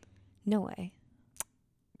 presidential. No way.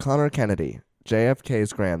 Connor Kennedy,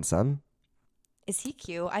 JFK's grandson, Is he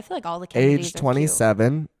cute? I feel like all the Kennedys age are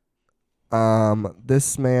 27.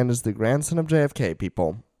 This man is the grandson of JFK,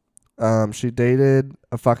 people. She dated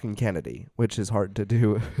a fucking Kennedy, which is hard to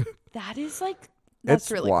do. cute. That is like, that's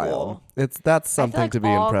it's really wild. cool. That's I feel something like to be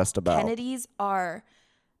all impressed about. Kennedys are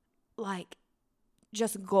like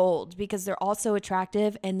just gold because they're also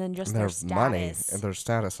attractive and then just And their there's money status and their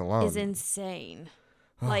status alone. is insane.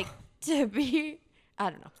 Like to be I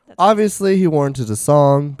don't know. That's Obviously, he warranted a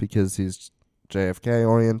song because he's JFK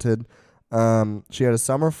oriented. She had a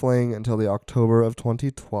summer fling until the October of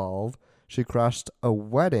 2012. She crashed a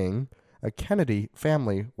wedding, a Kennedy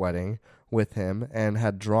family wedding, with him and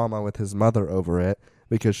had drama with his mother over it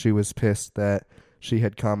because she was pissed that she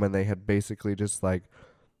had come and they had basically just like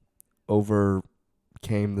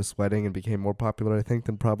overcame this wedding and became more popular, I think,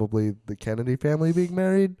 than probably the Kennedy family being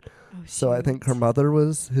married. So I think his mother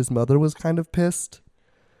was kind of pissed.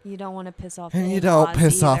 You don't want to piss off And the you don't in-laws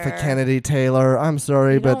piss off a either. Kennedy Taylor. I'm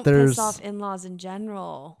sorry, You but don't there's piss off in-laws in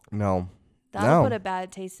general. no. That'll No. put a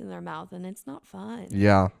bad taste in their mouth, and it's not fun.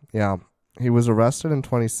 Yeah. He was arrested in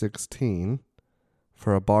 2016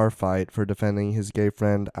 for a bar fight for defending his gay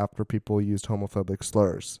friend after people used homophobic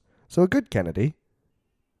slurs. So a good Kennedy.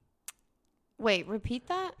 Wait, repeat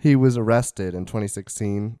that? He was arrested in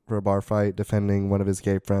 2016 for a bar fight defending one of his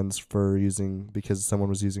gay friends because someone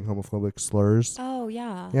was using homophobic slurs. Oh,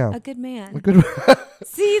 yeah. Yeah. A good man. A good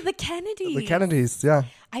See, the Kennedys. The Kennedys, yeah.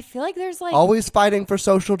 I feel like there's like... Always fighting for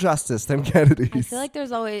social justice, them Kennedys. I feel like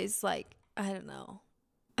there's always like... I don't know.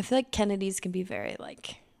 I feel like Kennedys can be very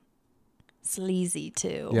like sleazy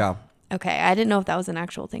too. Yeah. Okay, I didn't know if that was an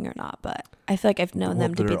actual thing or not, but I feel like I've known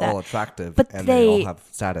them to be They're that. all attractive, But and they all have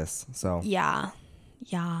status. So yeah,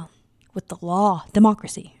 with the law,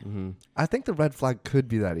 democracy. Mm-hmm. I think the red flag could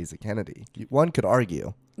be that he's a Kennedy. One could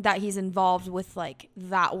argue That he's involved with like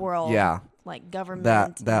that world. Yeah. Like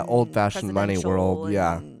government. that old-fashioned money world.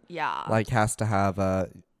 Yeah, Yeah. like has to have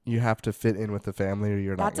you have to fit in with the family, or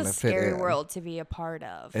you're not That's going a to fit in. scary world to be a part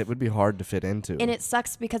of. It would be hard to fit into. And it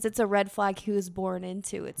sucks because it's a red flag he was born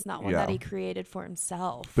into. It's not one that Yeah. he created for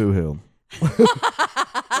himself. Boo-hoo.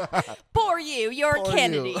 Poor you. You're a Poor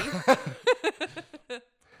Kennedy. you.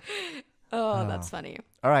 Oh, that's funny.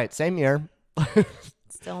 All right, same year,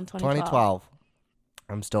 Still in 2012.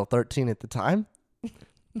 I'm still 13 at the time.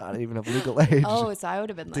 Not even of legal age. Oh, so I would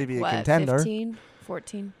have been To like, be a what, contender. 15,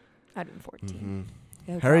 14? I'd have been 14.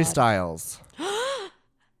 Oh, Harry God. Styles.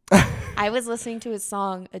 I was listening to his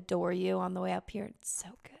song Adore You on the way up here. It's so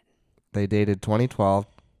good. They dated 2012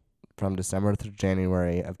 from December through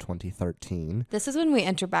January of 2013. This is when we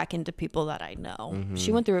enter back into people that I know.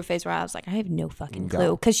 She went through a phase where I was like, I have no fucking Yeah.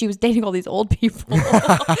 clue. Because she was dating all these old people.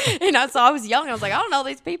 So I was young. I was like, I don't know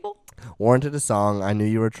these people. Warranted a song, I Knew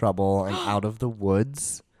You Were Trouble, and Out of the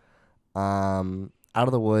Woods. Out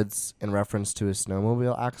of the Woods in reference to his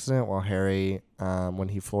snowmobile accident while Harry, when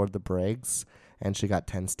he floored the brakes and she got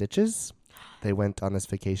 10 stitches. They went on this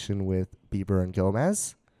vacation with Bieber and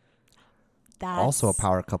Gomez. That's Also a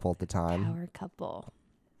power couple at the time. power couple.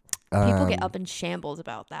 People get Um, up in shambles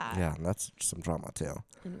about that. Yeah, that's some drama too.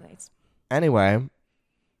 Anyways. Anyway,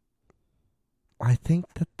 I think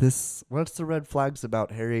that what's the red flags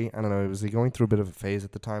about Harry? I don't know. Was he going through a bit of a phase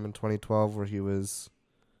at the time in 2012 where he was...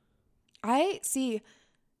 I see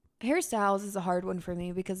Harry Styles is a hard one for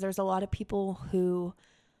me because there's a lot of people who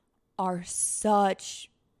are such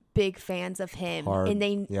big fans of him. Hard, And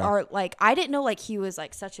they yeah. are like, I didn't know like he was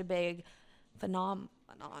like such a big phenomenon.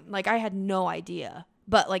 Like I had no idea.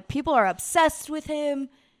 But like people are obsessed with him,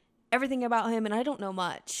 everything about him, and I don't know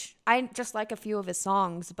much. I just like a few of his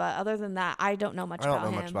songs, but other than that, I don't know much I don't about know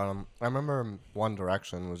him. much about him. I remember One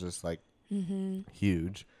Direction was just like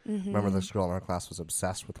huge. Remember this girl in our class was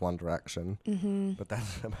obsessed with One Direction. But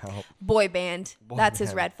that's about... Boy band. That's his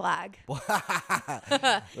band. red flag.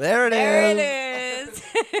 There it There is.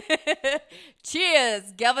 it is.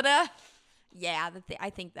 Cheers, Governor. Yeah, I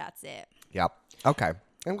think that's it. Yep. Okay.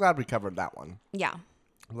 I'm glad we covered that one. Yeah.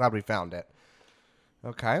 I'm glad we found it.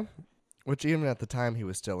 Okay. Which even at the time he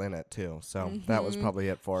was still in it too. So that was probably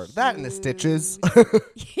it for that and the stitches.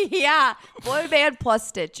 Yeah. Boy band plus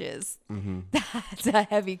stitches. That's a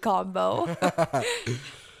heavy combo.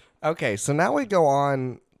 Okay. So now we go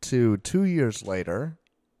on to 2 years later.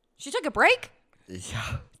 She took a break?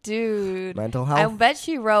 Yeah. Dude. Mental I health. bet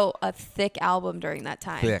she wrote a thick album during that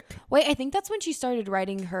time. Thick. Wait, I think that's when she started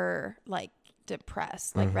writing her like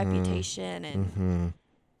depressed, like Reputation and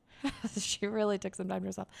she really took some time to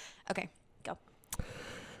herself. Okay, go.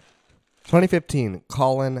 2015.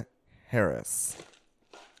 Colin Harris.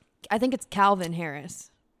 I think it's Calvin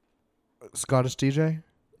Harris. Scottish DJ?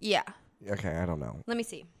 Yeah. Okay. I don't know. Let me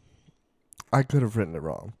see. I could have written it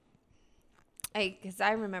wrong. Because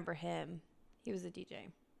I remember him. He was a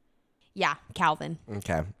DJ. Yeah, Calvin.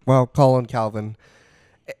 Okay. Well, Colin Calvin.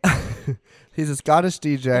 He's a Scottish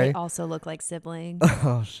They DJ. also look like siblings.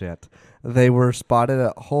 Oh, shit. They were spotted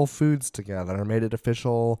at Whole Foods together, made it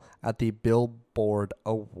official at the Billboard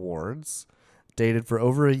Awards, dated for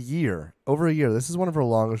over a year. Over a year. This is one of her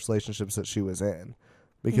longest relationships that she was in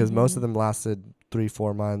because most of them lasted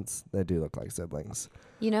 3-4 months, they do look like siblings.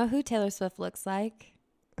 You know who Taylor Swift looks like?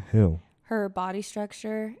 Who? Her body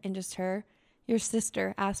structure and just her. Your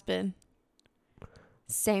sister, Aspen.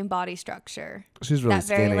 Same body structure. She's really that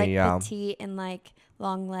very skinny, like yeah. petite and like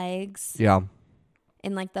long legs. Yeah.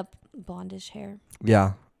 And like the blondish hair.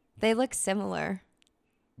 Yeah. They look similar.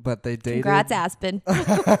 But they dated. Congrats, Aspen.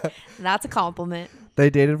 That's a compliment. They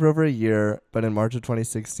dated for over a year, but in March of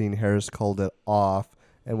 2016, Harris called it off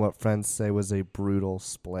in what friends say was a brutal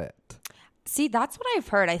split. See, that's what I've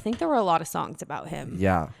heard. I think there were a lot of songs about him.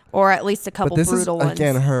 Yeah. Or at least a couple but this brutal is, ones.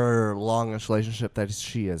 again, her longest relationship that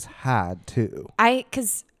she has had, too.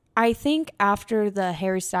 Because I think after the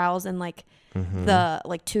Harry Styles and like the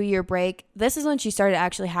like 2-year break, this is when she started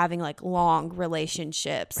actually having like long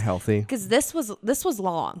relationships. Healthy. Because this was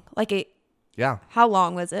long. Like Yeah. how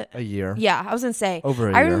long was it? A year. Yeah, I was gonna say Over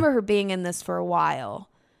a I year. remember her being in this for a while.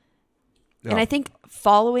 Yeah. And I think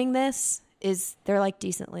following this they're like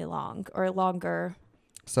decently long or longer.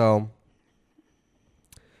 So,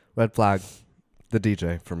 red flag, the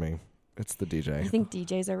DJ for me. It's the DJ. I think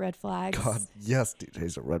DJs are red flags. God, yes,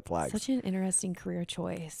 DJs are red flags. Such an interesting career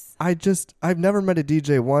choice. I've never met a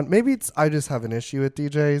DJ one. Maybe I just have an issue with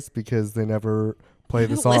DJs because they never play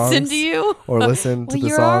the songs. Listen to you or listen to the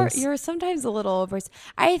songs. You're sometimes a little over.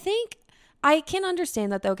 I think I can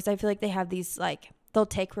understand that though, because I feel like they have these like they'll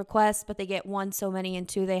take requests, but they get one so many, and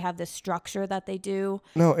two they have this structure that they do.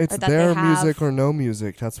 No, it's their music or no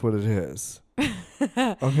music. That's what it is.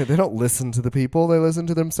 Okay, they don't listen to the people. They listen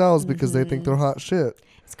to themselves because they think they're hot shit.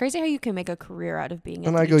 It's crazy how you can make a career out of being a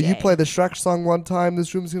And DJ. I go, you play the Shrek song one time,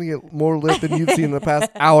 this room's going to get more lit than you've seen in the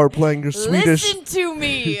past hour playing your Swedish... Listen to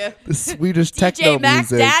me. The Swedish techno DJ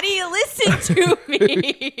Mac music. Daddy, listen to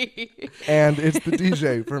me. And it's the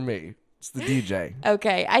DJ for me. It's the DJ.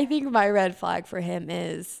 Okay, I think my red flag for him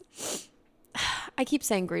is... I keep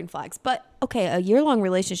saying green flags, but okay, a year-long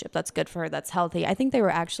relationship, that's good for her. That's healthy. I think they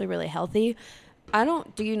were actually really healthy. Do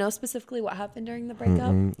you know specifically what happened during the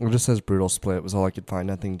breakup? It just says brutal split was all I could find,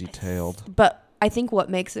 nothing detailed. But I think what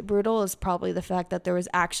makes it brutal is probably the fact that there was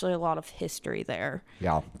actually a lot of history there.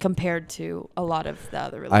 Yeah. Compared to a lot of the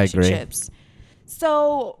other I agree. relationships.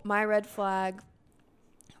 So my red flag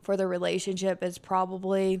for the relationship is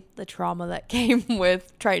probably the trauma that came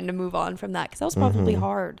with trying to move on from that. Because that was probably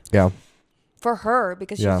hard. Yeah. For her,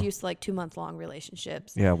 because she was used to like 2-month-long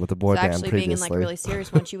relationships. Yeah, with the boy band actually previously. being in like really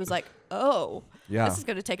serious when she was like, oh, yeah. this is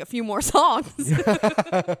going to take a few more songs.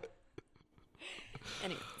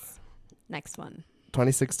 Anyways, next one.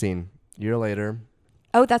 2016, year later.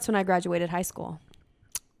 Oh, that's when I graduated high school.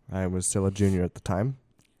 I was still a junior at the time.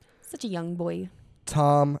 Such a young boy.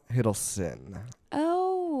 Tom Hiddleston.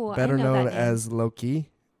 Oh, Better I know known that name. as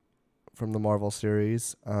Loki from the Marvel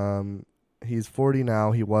series. He's 40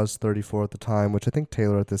 now. He was 34 at the time, which I think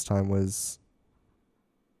Taylor at this time was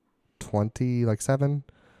 7.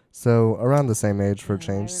 So around the same age for a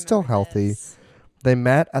change. Still healthy. This. They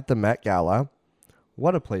met at the Met Gala.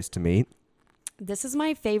 What a place to meet. This is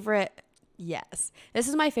my favorite. Yes. This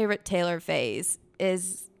is my favorite Taylor phase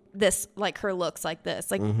is this, like her looks like this,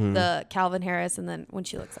 like the Calvin Harris. And then when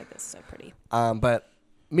she looks like this, so pretty. But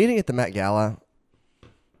meeting at the Met Gala,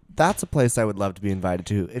 that's a place I would love to be invited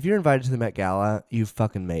to. If you're invited to the Met Gala, you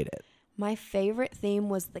fucking made it. My favorite theme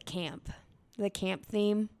was the camp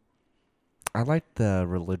theme. I liked the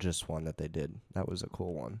religious one that they did. That was a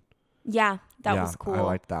cool one. Yeah, that was cool. I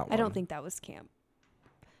liked that one. I don't think that was camp.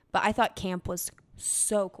 But I thought camp was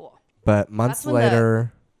so cool. But months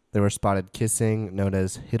later, they were spotted kissing, known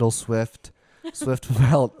as Hiddle Swift. Swift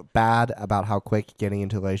felt bad about how quick getting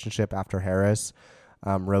into a relationship after Harris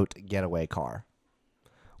wrote Getaway Car.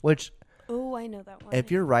 Which, oh, I know that one. if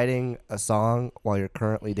you're writing a song while you're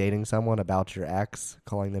currently dating someone about your ex,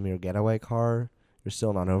 calling them your getaway car, you're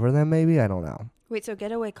still not over them, maybe? I don't know. Wait, so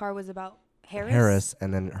Getaway Car was about Harris? Harris,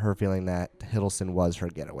 and then her feeling that Hiddleston was her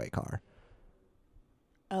getaway car.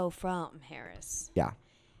 Oh, from Harris. Yeah.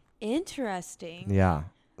 Interesting. Yeah.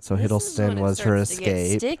 So This is Hiddleston when it was her starts to get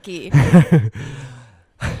escape. sticky.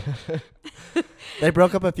 They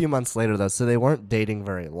broke up a few months later, though, so they weren't dating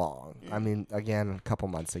very long. I mean, again, a couple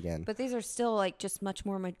months again. But these are still like just much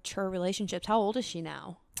more mature relationships. How old is she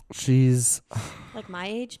now? She's... Like my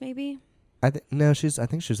age, maybe? I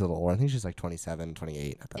think she's a little older. I think she's like 27,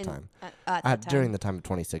 28 at that time. At that time. During the time of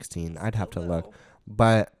 2016. I'd have to look.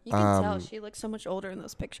 But You can tell she looks so much older in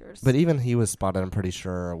those pictures. But even he was spotted, I'm pretty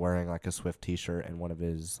sure, wearing like a Swift t-shirt in one of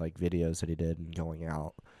his like videos that he did and going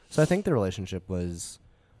out. So I think the relationship was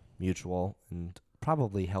mutual and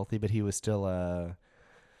probably healthy, but he was still a,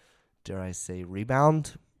 dare I say,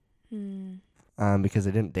 rebound. Because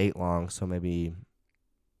they didn't date long, so maybe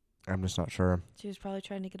I'm just not sure. She was probably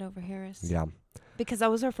trying to get over Harris. Yeah. because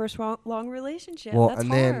that was her first long relationship. Well, That's and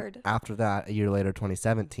hard. then after that, a year later,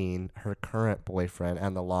 2017, her current boyfriend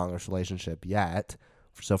and the longest relationship yet.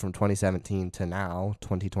 So from 2017 to now,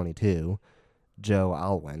 2022, Joe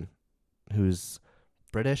Alwyn, who's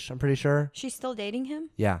British, I'm pretty sure. She's still dating him?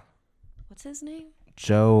 Yeah. What's his name?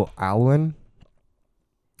 Joe Alwyn.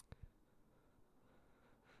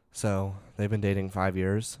 So they've been dating 5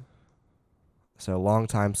 years. So a long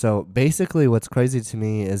time. So basically what's crazy to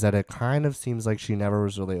me is that it kind of seems like she never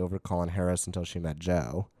was really over Colin Harris until she met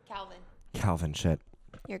Joe. Calvin, shit.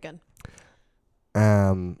 You're good.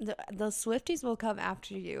 The Swifties will come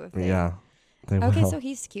after you. If they... Yeah. They okay, will. so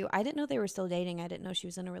he's cute. I didn't know they were still dating. I didn't know she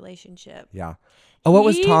was in a relationship. Yeah. Oh, what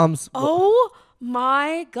was Tom's? Oh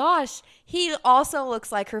my gosh. He also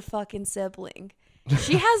looks like her fucking sibling.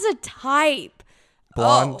 She has a type.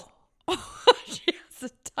 Blonde. Oh. She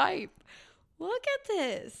has a type. Look at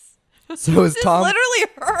this. So is This Tom is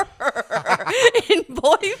literally her in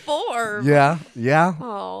boy form. Yeah. Yeah.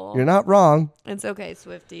 Oh. You're not wrong. It's okay,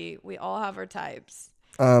 Swifty. We all have our types.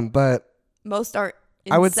 But Most are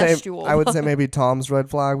I would say incestual. maybe Tom's red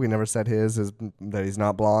flag. We never said his is that he's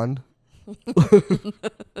not blonde.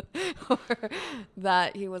 Or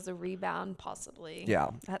that he was a rebound, possibly. Yeah.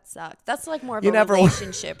 That sucked. That's like more of You a never-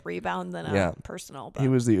 relationship rebound than a Yeah. personal. But. He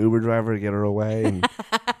was the Uber driver to get her away. And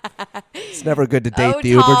it's never good to date Oh,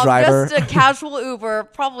 the Tom, Uber driver. just a casual Uber,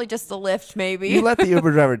 probably just a Lyft, maybe. You let the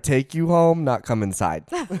Uber driver take you home, not come inside.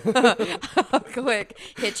 Quick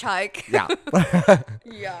hitchhike. Yeah.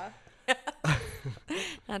 Yeah.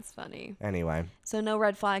 That's funny. Anyway, So no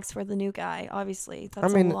red flags for the new guy. Obviously,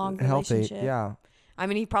 that's I mean, a long healthy. relationship. Yeah. I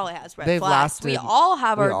mean, he probably has red They've flags. We lasted- all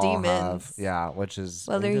have We our all demons. have. Yeah, which is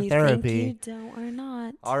Whether into you therapy. think you don't or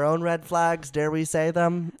not. Our own red flags, dare we say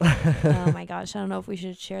them? Oh my gosh, I don't know if we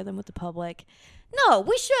should share them with the public. No,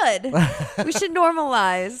 we should. We should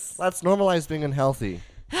normalize. Let's normalize being unhealthy.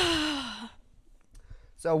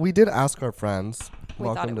 So we did ask our friends. We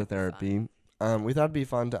thought Welcome it to would be therapy. We thought it'd be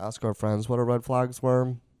fun to ask our friends what our red flags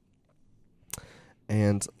were.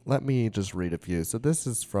 And let me just read a few. So this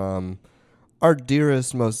is from our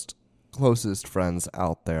dearest, most closest friends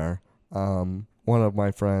out there. One of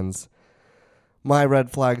my friends. My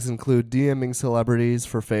red flags include DMing celebrities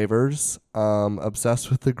for favors,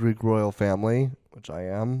 obsessed with the Greek royal family, which I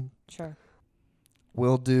am. Sure.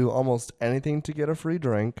 Will do almost anything to get a free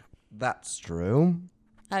drink. That's true.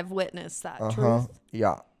 I've witnessed that truth.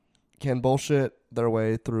 Yeah. Can bullshit their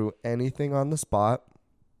way through anything on the spot.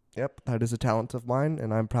 Yep, that is a talent of mine,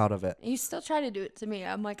 and I'm proud of it. You still try to do it to me.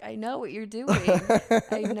 I'm like, I know what you're doing.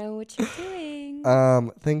 I know what you're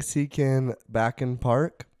doing. Thinks he can back and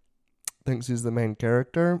park. Thinks he's the main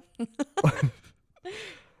character.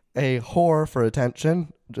 A whore for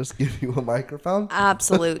attention. Just give you a microphone.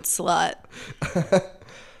 Absolute slut.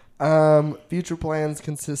 Future plans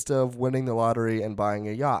consist of winning the lottery and buying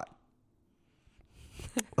a yacht.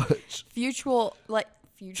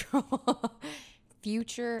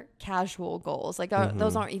 Future casual goals. Like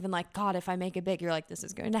those aren't even like, God, if I make it big, you're like, this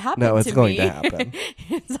is going to happen. No, it's to going me. to happen.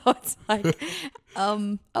 So it's like,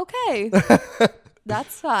 okay,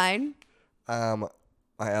 that's fine. My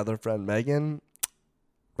other friend Megan,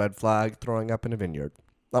 red flag, throwing up in a vineyard.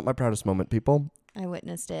 Not my proudest moment, people. I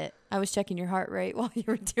witnessed it. I was checking your heart rate while you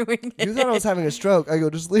were doing it. You thought I was having a stroke. I go,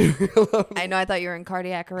 just leave me alone. I know. I thought you were in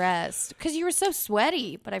cardiac arrest because you were so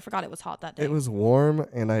sweaty, but I forgot it was hot that day. It was warm,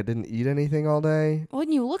 and I didn't eat anything all day. Oh,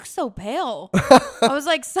 and you look so pale. I was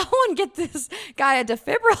like, someone get this guy a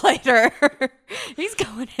defibrillator. He's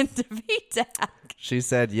going into VTAC. She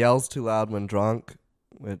said yells too loud when drunk,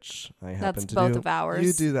 which I happen to do. That's both of ours.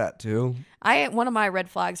 You do that too. One of my red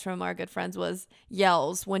flags from our good friends was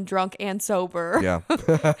yells when drunk and sober. Yeah.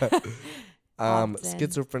 Often.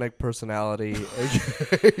 Schizophrenic personality,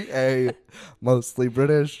 aka mostly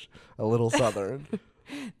British, a little Southern.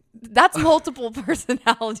 That's multiple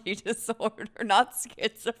personality disorder, not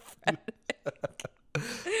schizophrenic.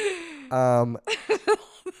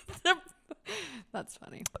 That's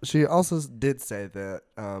funny. She also did say that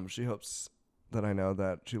she hopes that I know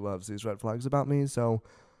that she loves these red flags about me. So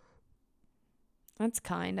That's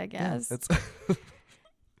kind, I guess. it's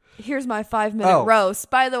Here's my 5-minute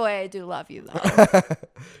roast. By the way, I do love you, though.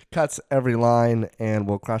 cuts every line and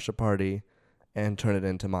will crash a party and turn it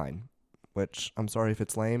into mine. Which, I'm sorry if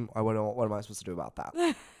it's lame. What am I supposed to do about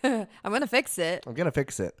that? I'm going to fix it. I'm going to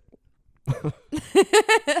fix it.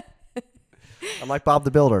 I'm like Bob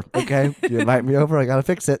the Builder, okay? You invite me over, I got to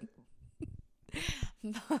fix it.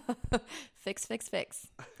 Fix, fix, fix.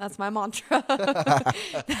 That's my mantra.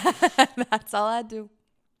 That's all I do.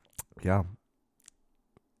 Yeah.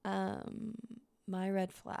 My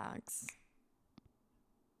red flags.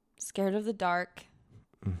 Scared of the dark.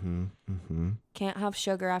 Can't have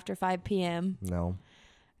sugar after 5 p.m. No.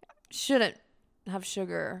 Shouldn't have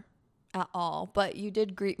sugar at all. But you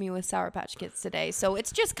did greet me with Sour Patch Kids today. So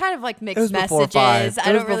it's just kind of like mixed messages.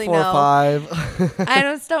 I don't really know. 5. I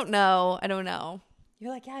just don't know. I don't know.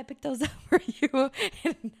 You're like, yeah, I picked those up for you.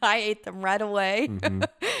 And I ate them right away. And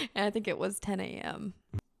I think it was 10 a.m.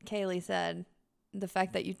 Kaylee said the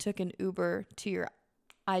fact that you took an Uber to your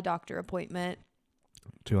eye doctor appointment.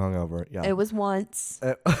 Too hungover. Yeah. It was once.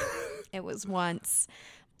 It was once.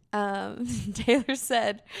 Taylor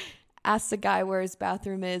said, ask the guy where his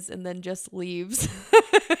bathroom is and then just leaves.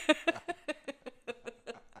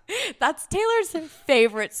 That's Taylor's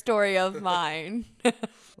favorite story of mine.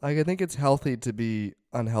 Like, I think it's healthy to be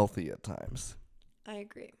unhealthy at times. I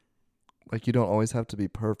agree. Like, you don't always have to be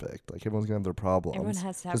perfect. Like, everyone's going to have their problems. Everyone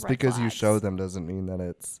has to have Just red because flags. you show them doesn't mean that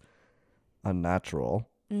it's unnatural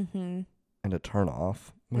and a turn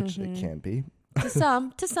off, which it can be. To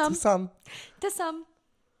some. To some.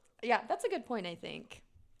 Yeah, that's a good point, I think.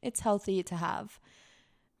 It's healthy to have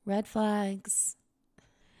red flags.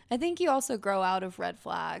 I think you also grow out of red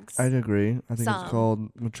flags. I'd agree. I think it's called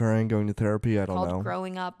maturing, going to therapy. I don't know. Called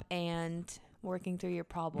growing up and working through your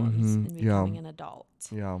problems and becoming an adult.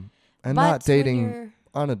 Yeah. And But not dating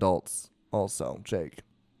unadults also, Jake.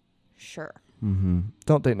 Sure.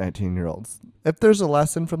 Don't date 19-year-olds. If there's a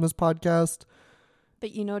lesson from this podcast.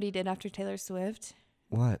 But you know what he did after Taylor Swift?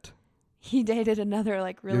 What? He dated another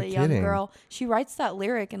like really young girl. She writes that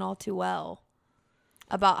lyric in All Too Well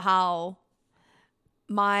about how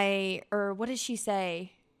what does she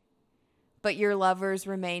say? But your lovers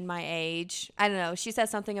remain my age. I don't know. She says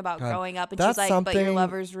something about growing up, and she's like, but your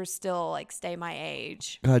lovers were still like stay my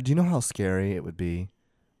age. God, do you know how scary it would be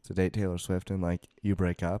to date Taylor Swift and like you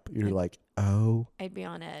break up? You're like, oh. I'd be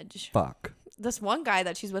on edge. Fuck. This one guy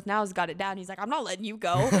that she's with now has got it down. He's like, I'm not letting you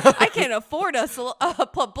go. I can't afford a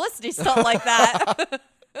publicity stunt like that.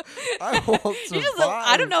 I won't survive.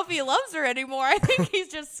 I don't know if he loves her anymore. I think he's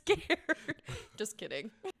just scared. Just kidding.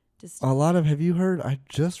 Have you heard? I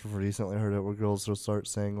just recently heard it where girls will start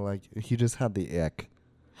saying like, he just had the ick.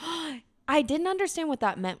 I didn't understand what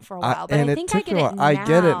that meant for a while, but I think I get it now. I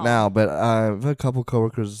get it now, but I've had a couple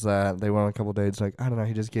coworkers that they went on a couple dates like, I don't know,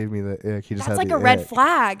 he just gave me the ick. He just had the ick. That's like a red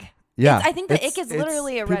flag. Yeah. I think the ick is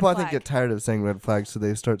literally a red flag. People, I think, get tired of saying red flag, so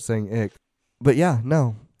they start saying ick. But yeah,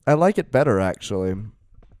 no. I like it better, actually.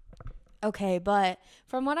 Okay, but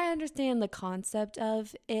from what I understand, the concept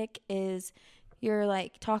of ick is you're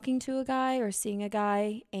like talking to a guy or seeing a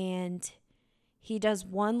guy and he does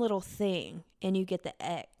one little thing and you get the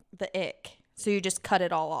ick. So you just cut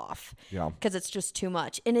it all off. Yeah. Because it's just too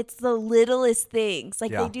much. And it's the littlest things.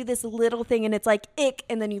 Like they do this little thing and it's like ick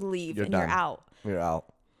and then you leave and you're out. You're out.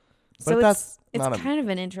 So it's kind of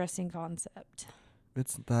an interesting concept.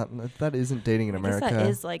 It's that isn't dating in America. I guess that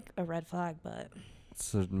is like a red flag, but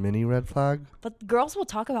it's a mini red flag. But girls will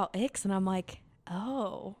talk about icks and I'm like,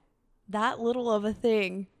 oh, that little of a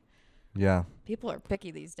thing. Yeah. People are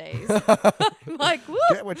picky these days. I'm like, whoop.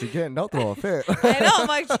 Get what you get and don't throw a fit. I know. I'm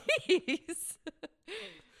like, jeez.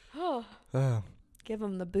 Oh. Give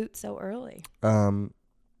them the boot so early. God.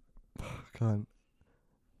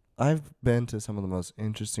 I've been to some of the most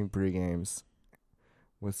interesting pre-games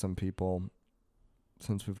with some people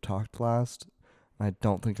since we've talked last. I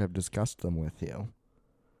don't think I've discussed them with you.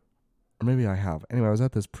 Or maybe I have. Anyway, I was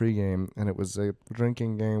at this pre-game, and it was a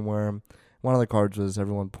drinking game where one of the cards was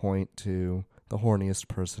everyone point to the horniest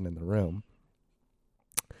person in the room.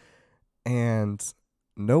 And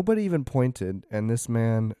nobody even pointed, and this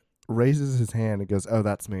man raises his hand and goes, oh,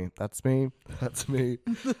 that's me. That's me. That's me.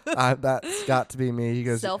 That's got to be me. He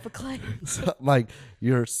goes, self-acclaimed. So, like,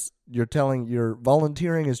 you're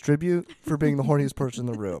volunteering as tribute for being the horniest person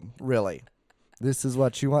in the room. Really? This is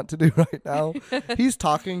what you want to do right now? He's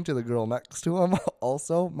talking to the girl next to him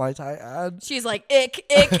also, might I add. She's like, ick,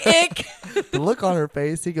 ick, ick. The look on her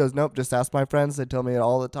face, he goes, nope, just ask my friends. They tell me it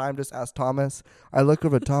all the time. Just ask Thomas. I look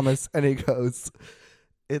over at Thomas and he goes,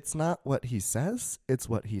 it's not what he says, it's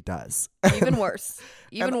what he does. Even worse.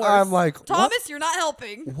 Even worse. I'm like, Thomas, you're not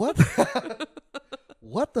helping.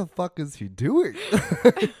 What the fuck is he doing?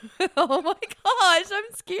 Oh my gosh, I'm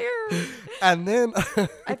scared. And then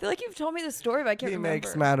I feel like you've told me this story, but I can't remember. He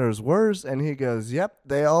makes matters worse, and he goes, yep,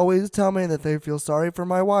 they always tell me that they feel sorry for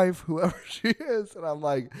my wife, whoever she is. And I'm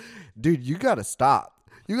like, dude, you gotta stop.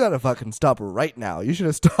 You gotta fucking stop right now. You should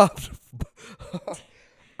have stopped.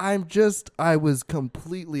 I was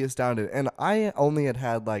completely astounded. And I only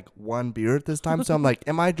had like one beer at this time. So I'm like,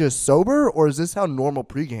 am I just sober or is this how normal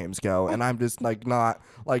pre-games go? And I'm just like not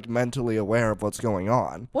like mentally aware of what's going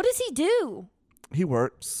on. What does he do? He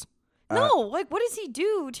works. No, like what does he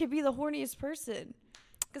do to be the horniest person?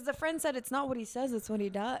 Because the friend said it's not what he says, it's what he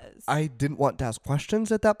does. I didn't want to ask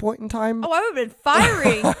questions at that point in time. Oh, I would have been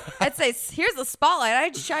fiery. I'd say, here's the spotlight.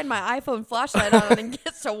 I'd shine my iPhone flashlight on and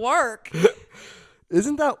get to work.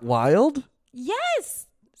 Isn't that wild? Yes.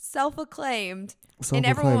 Self-acclaimed. And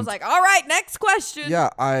everyone was like, all right, next question. Yeah,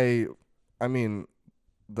 I mean,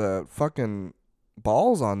 the fucking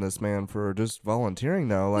balls on this man for just volunteering,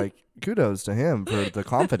 though. Like, kudos to him for the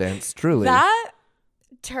confidence, truly. That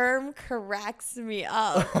term cracks me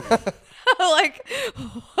up. Like,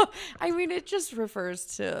 I mean, it just refers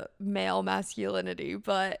to male masculinity,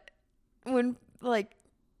 but when, like,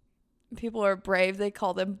 people are brave, they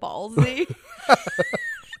call them ballsy. It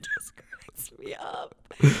just cracks me up.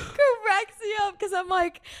 Cracks me up because I'm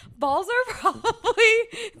like, balls are probably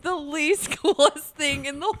the least coolest thing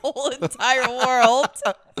in the whole entire world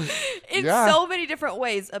in so many different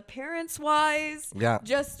ways, appearance wise,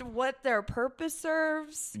 just what their purpose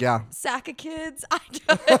serves, sack of kids,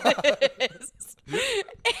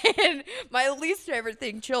 and my least favorite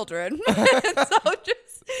thing, children. I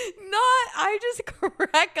just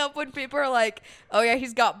crack up when people are like, oh yeah,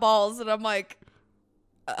 he's got balls, and I'm like,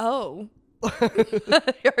 oh.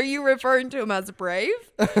 Are you referring to him as brave?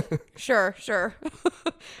 Sure.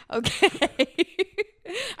 Okay.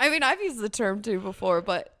 I mean, I've used the term too before,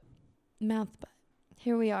 but mouth butt.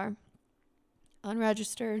 Here we are.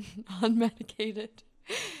 Unregistered, unmedicated.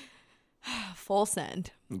 Full send.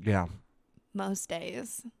 Yeah. Most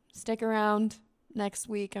days. Stick around next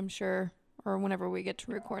week, I'm sure, or whenever we get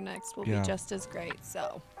to record next will be just as great.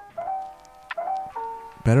 So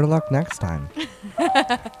better luck next time.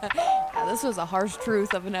 Yeah, this was a harsh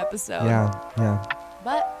truth of an episode. Yeah.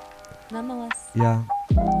 But nonetheless. Yeah.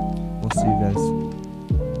 We'll see you guys.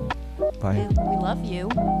 Bye. We love you.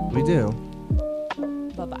 We do.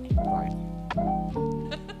 Bye-bye.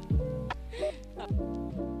 Bye.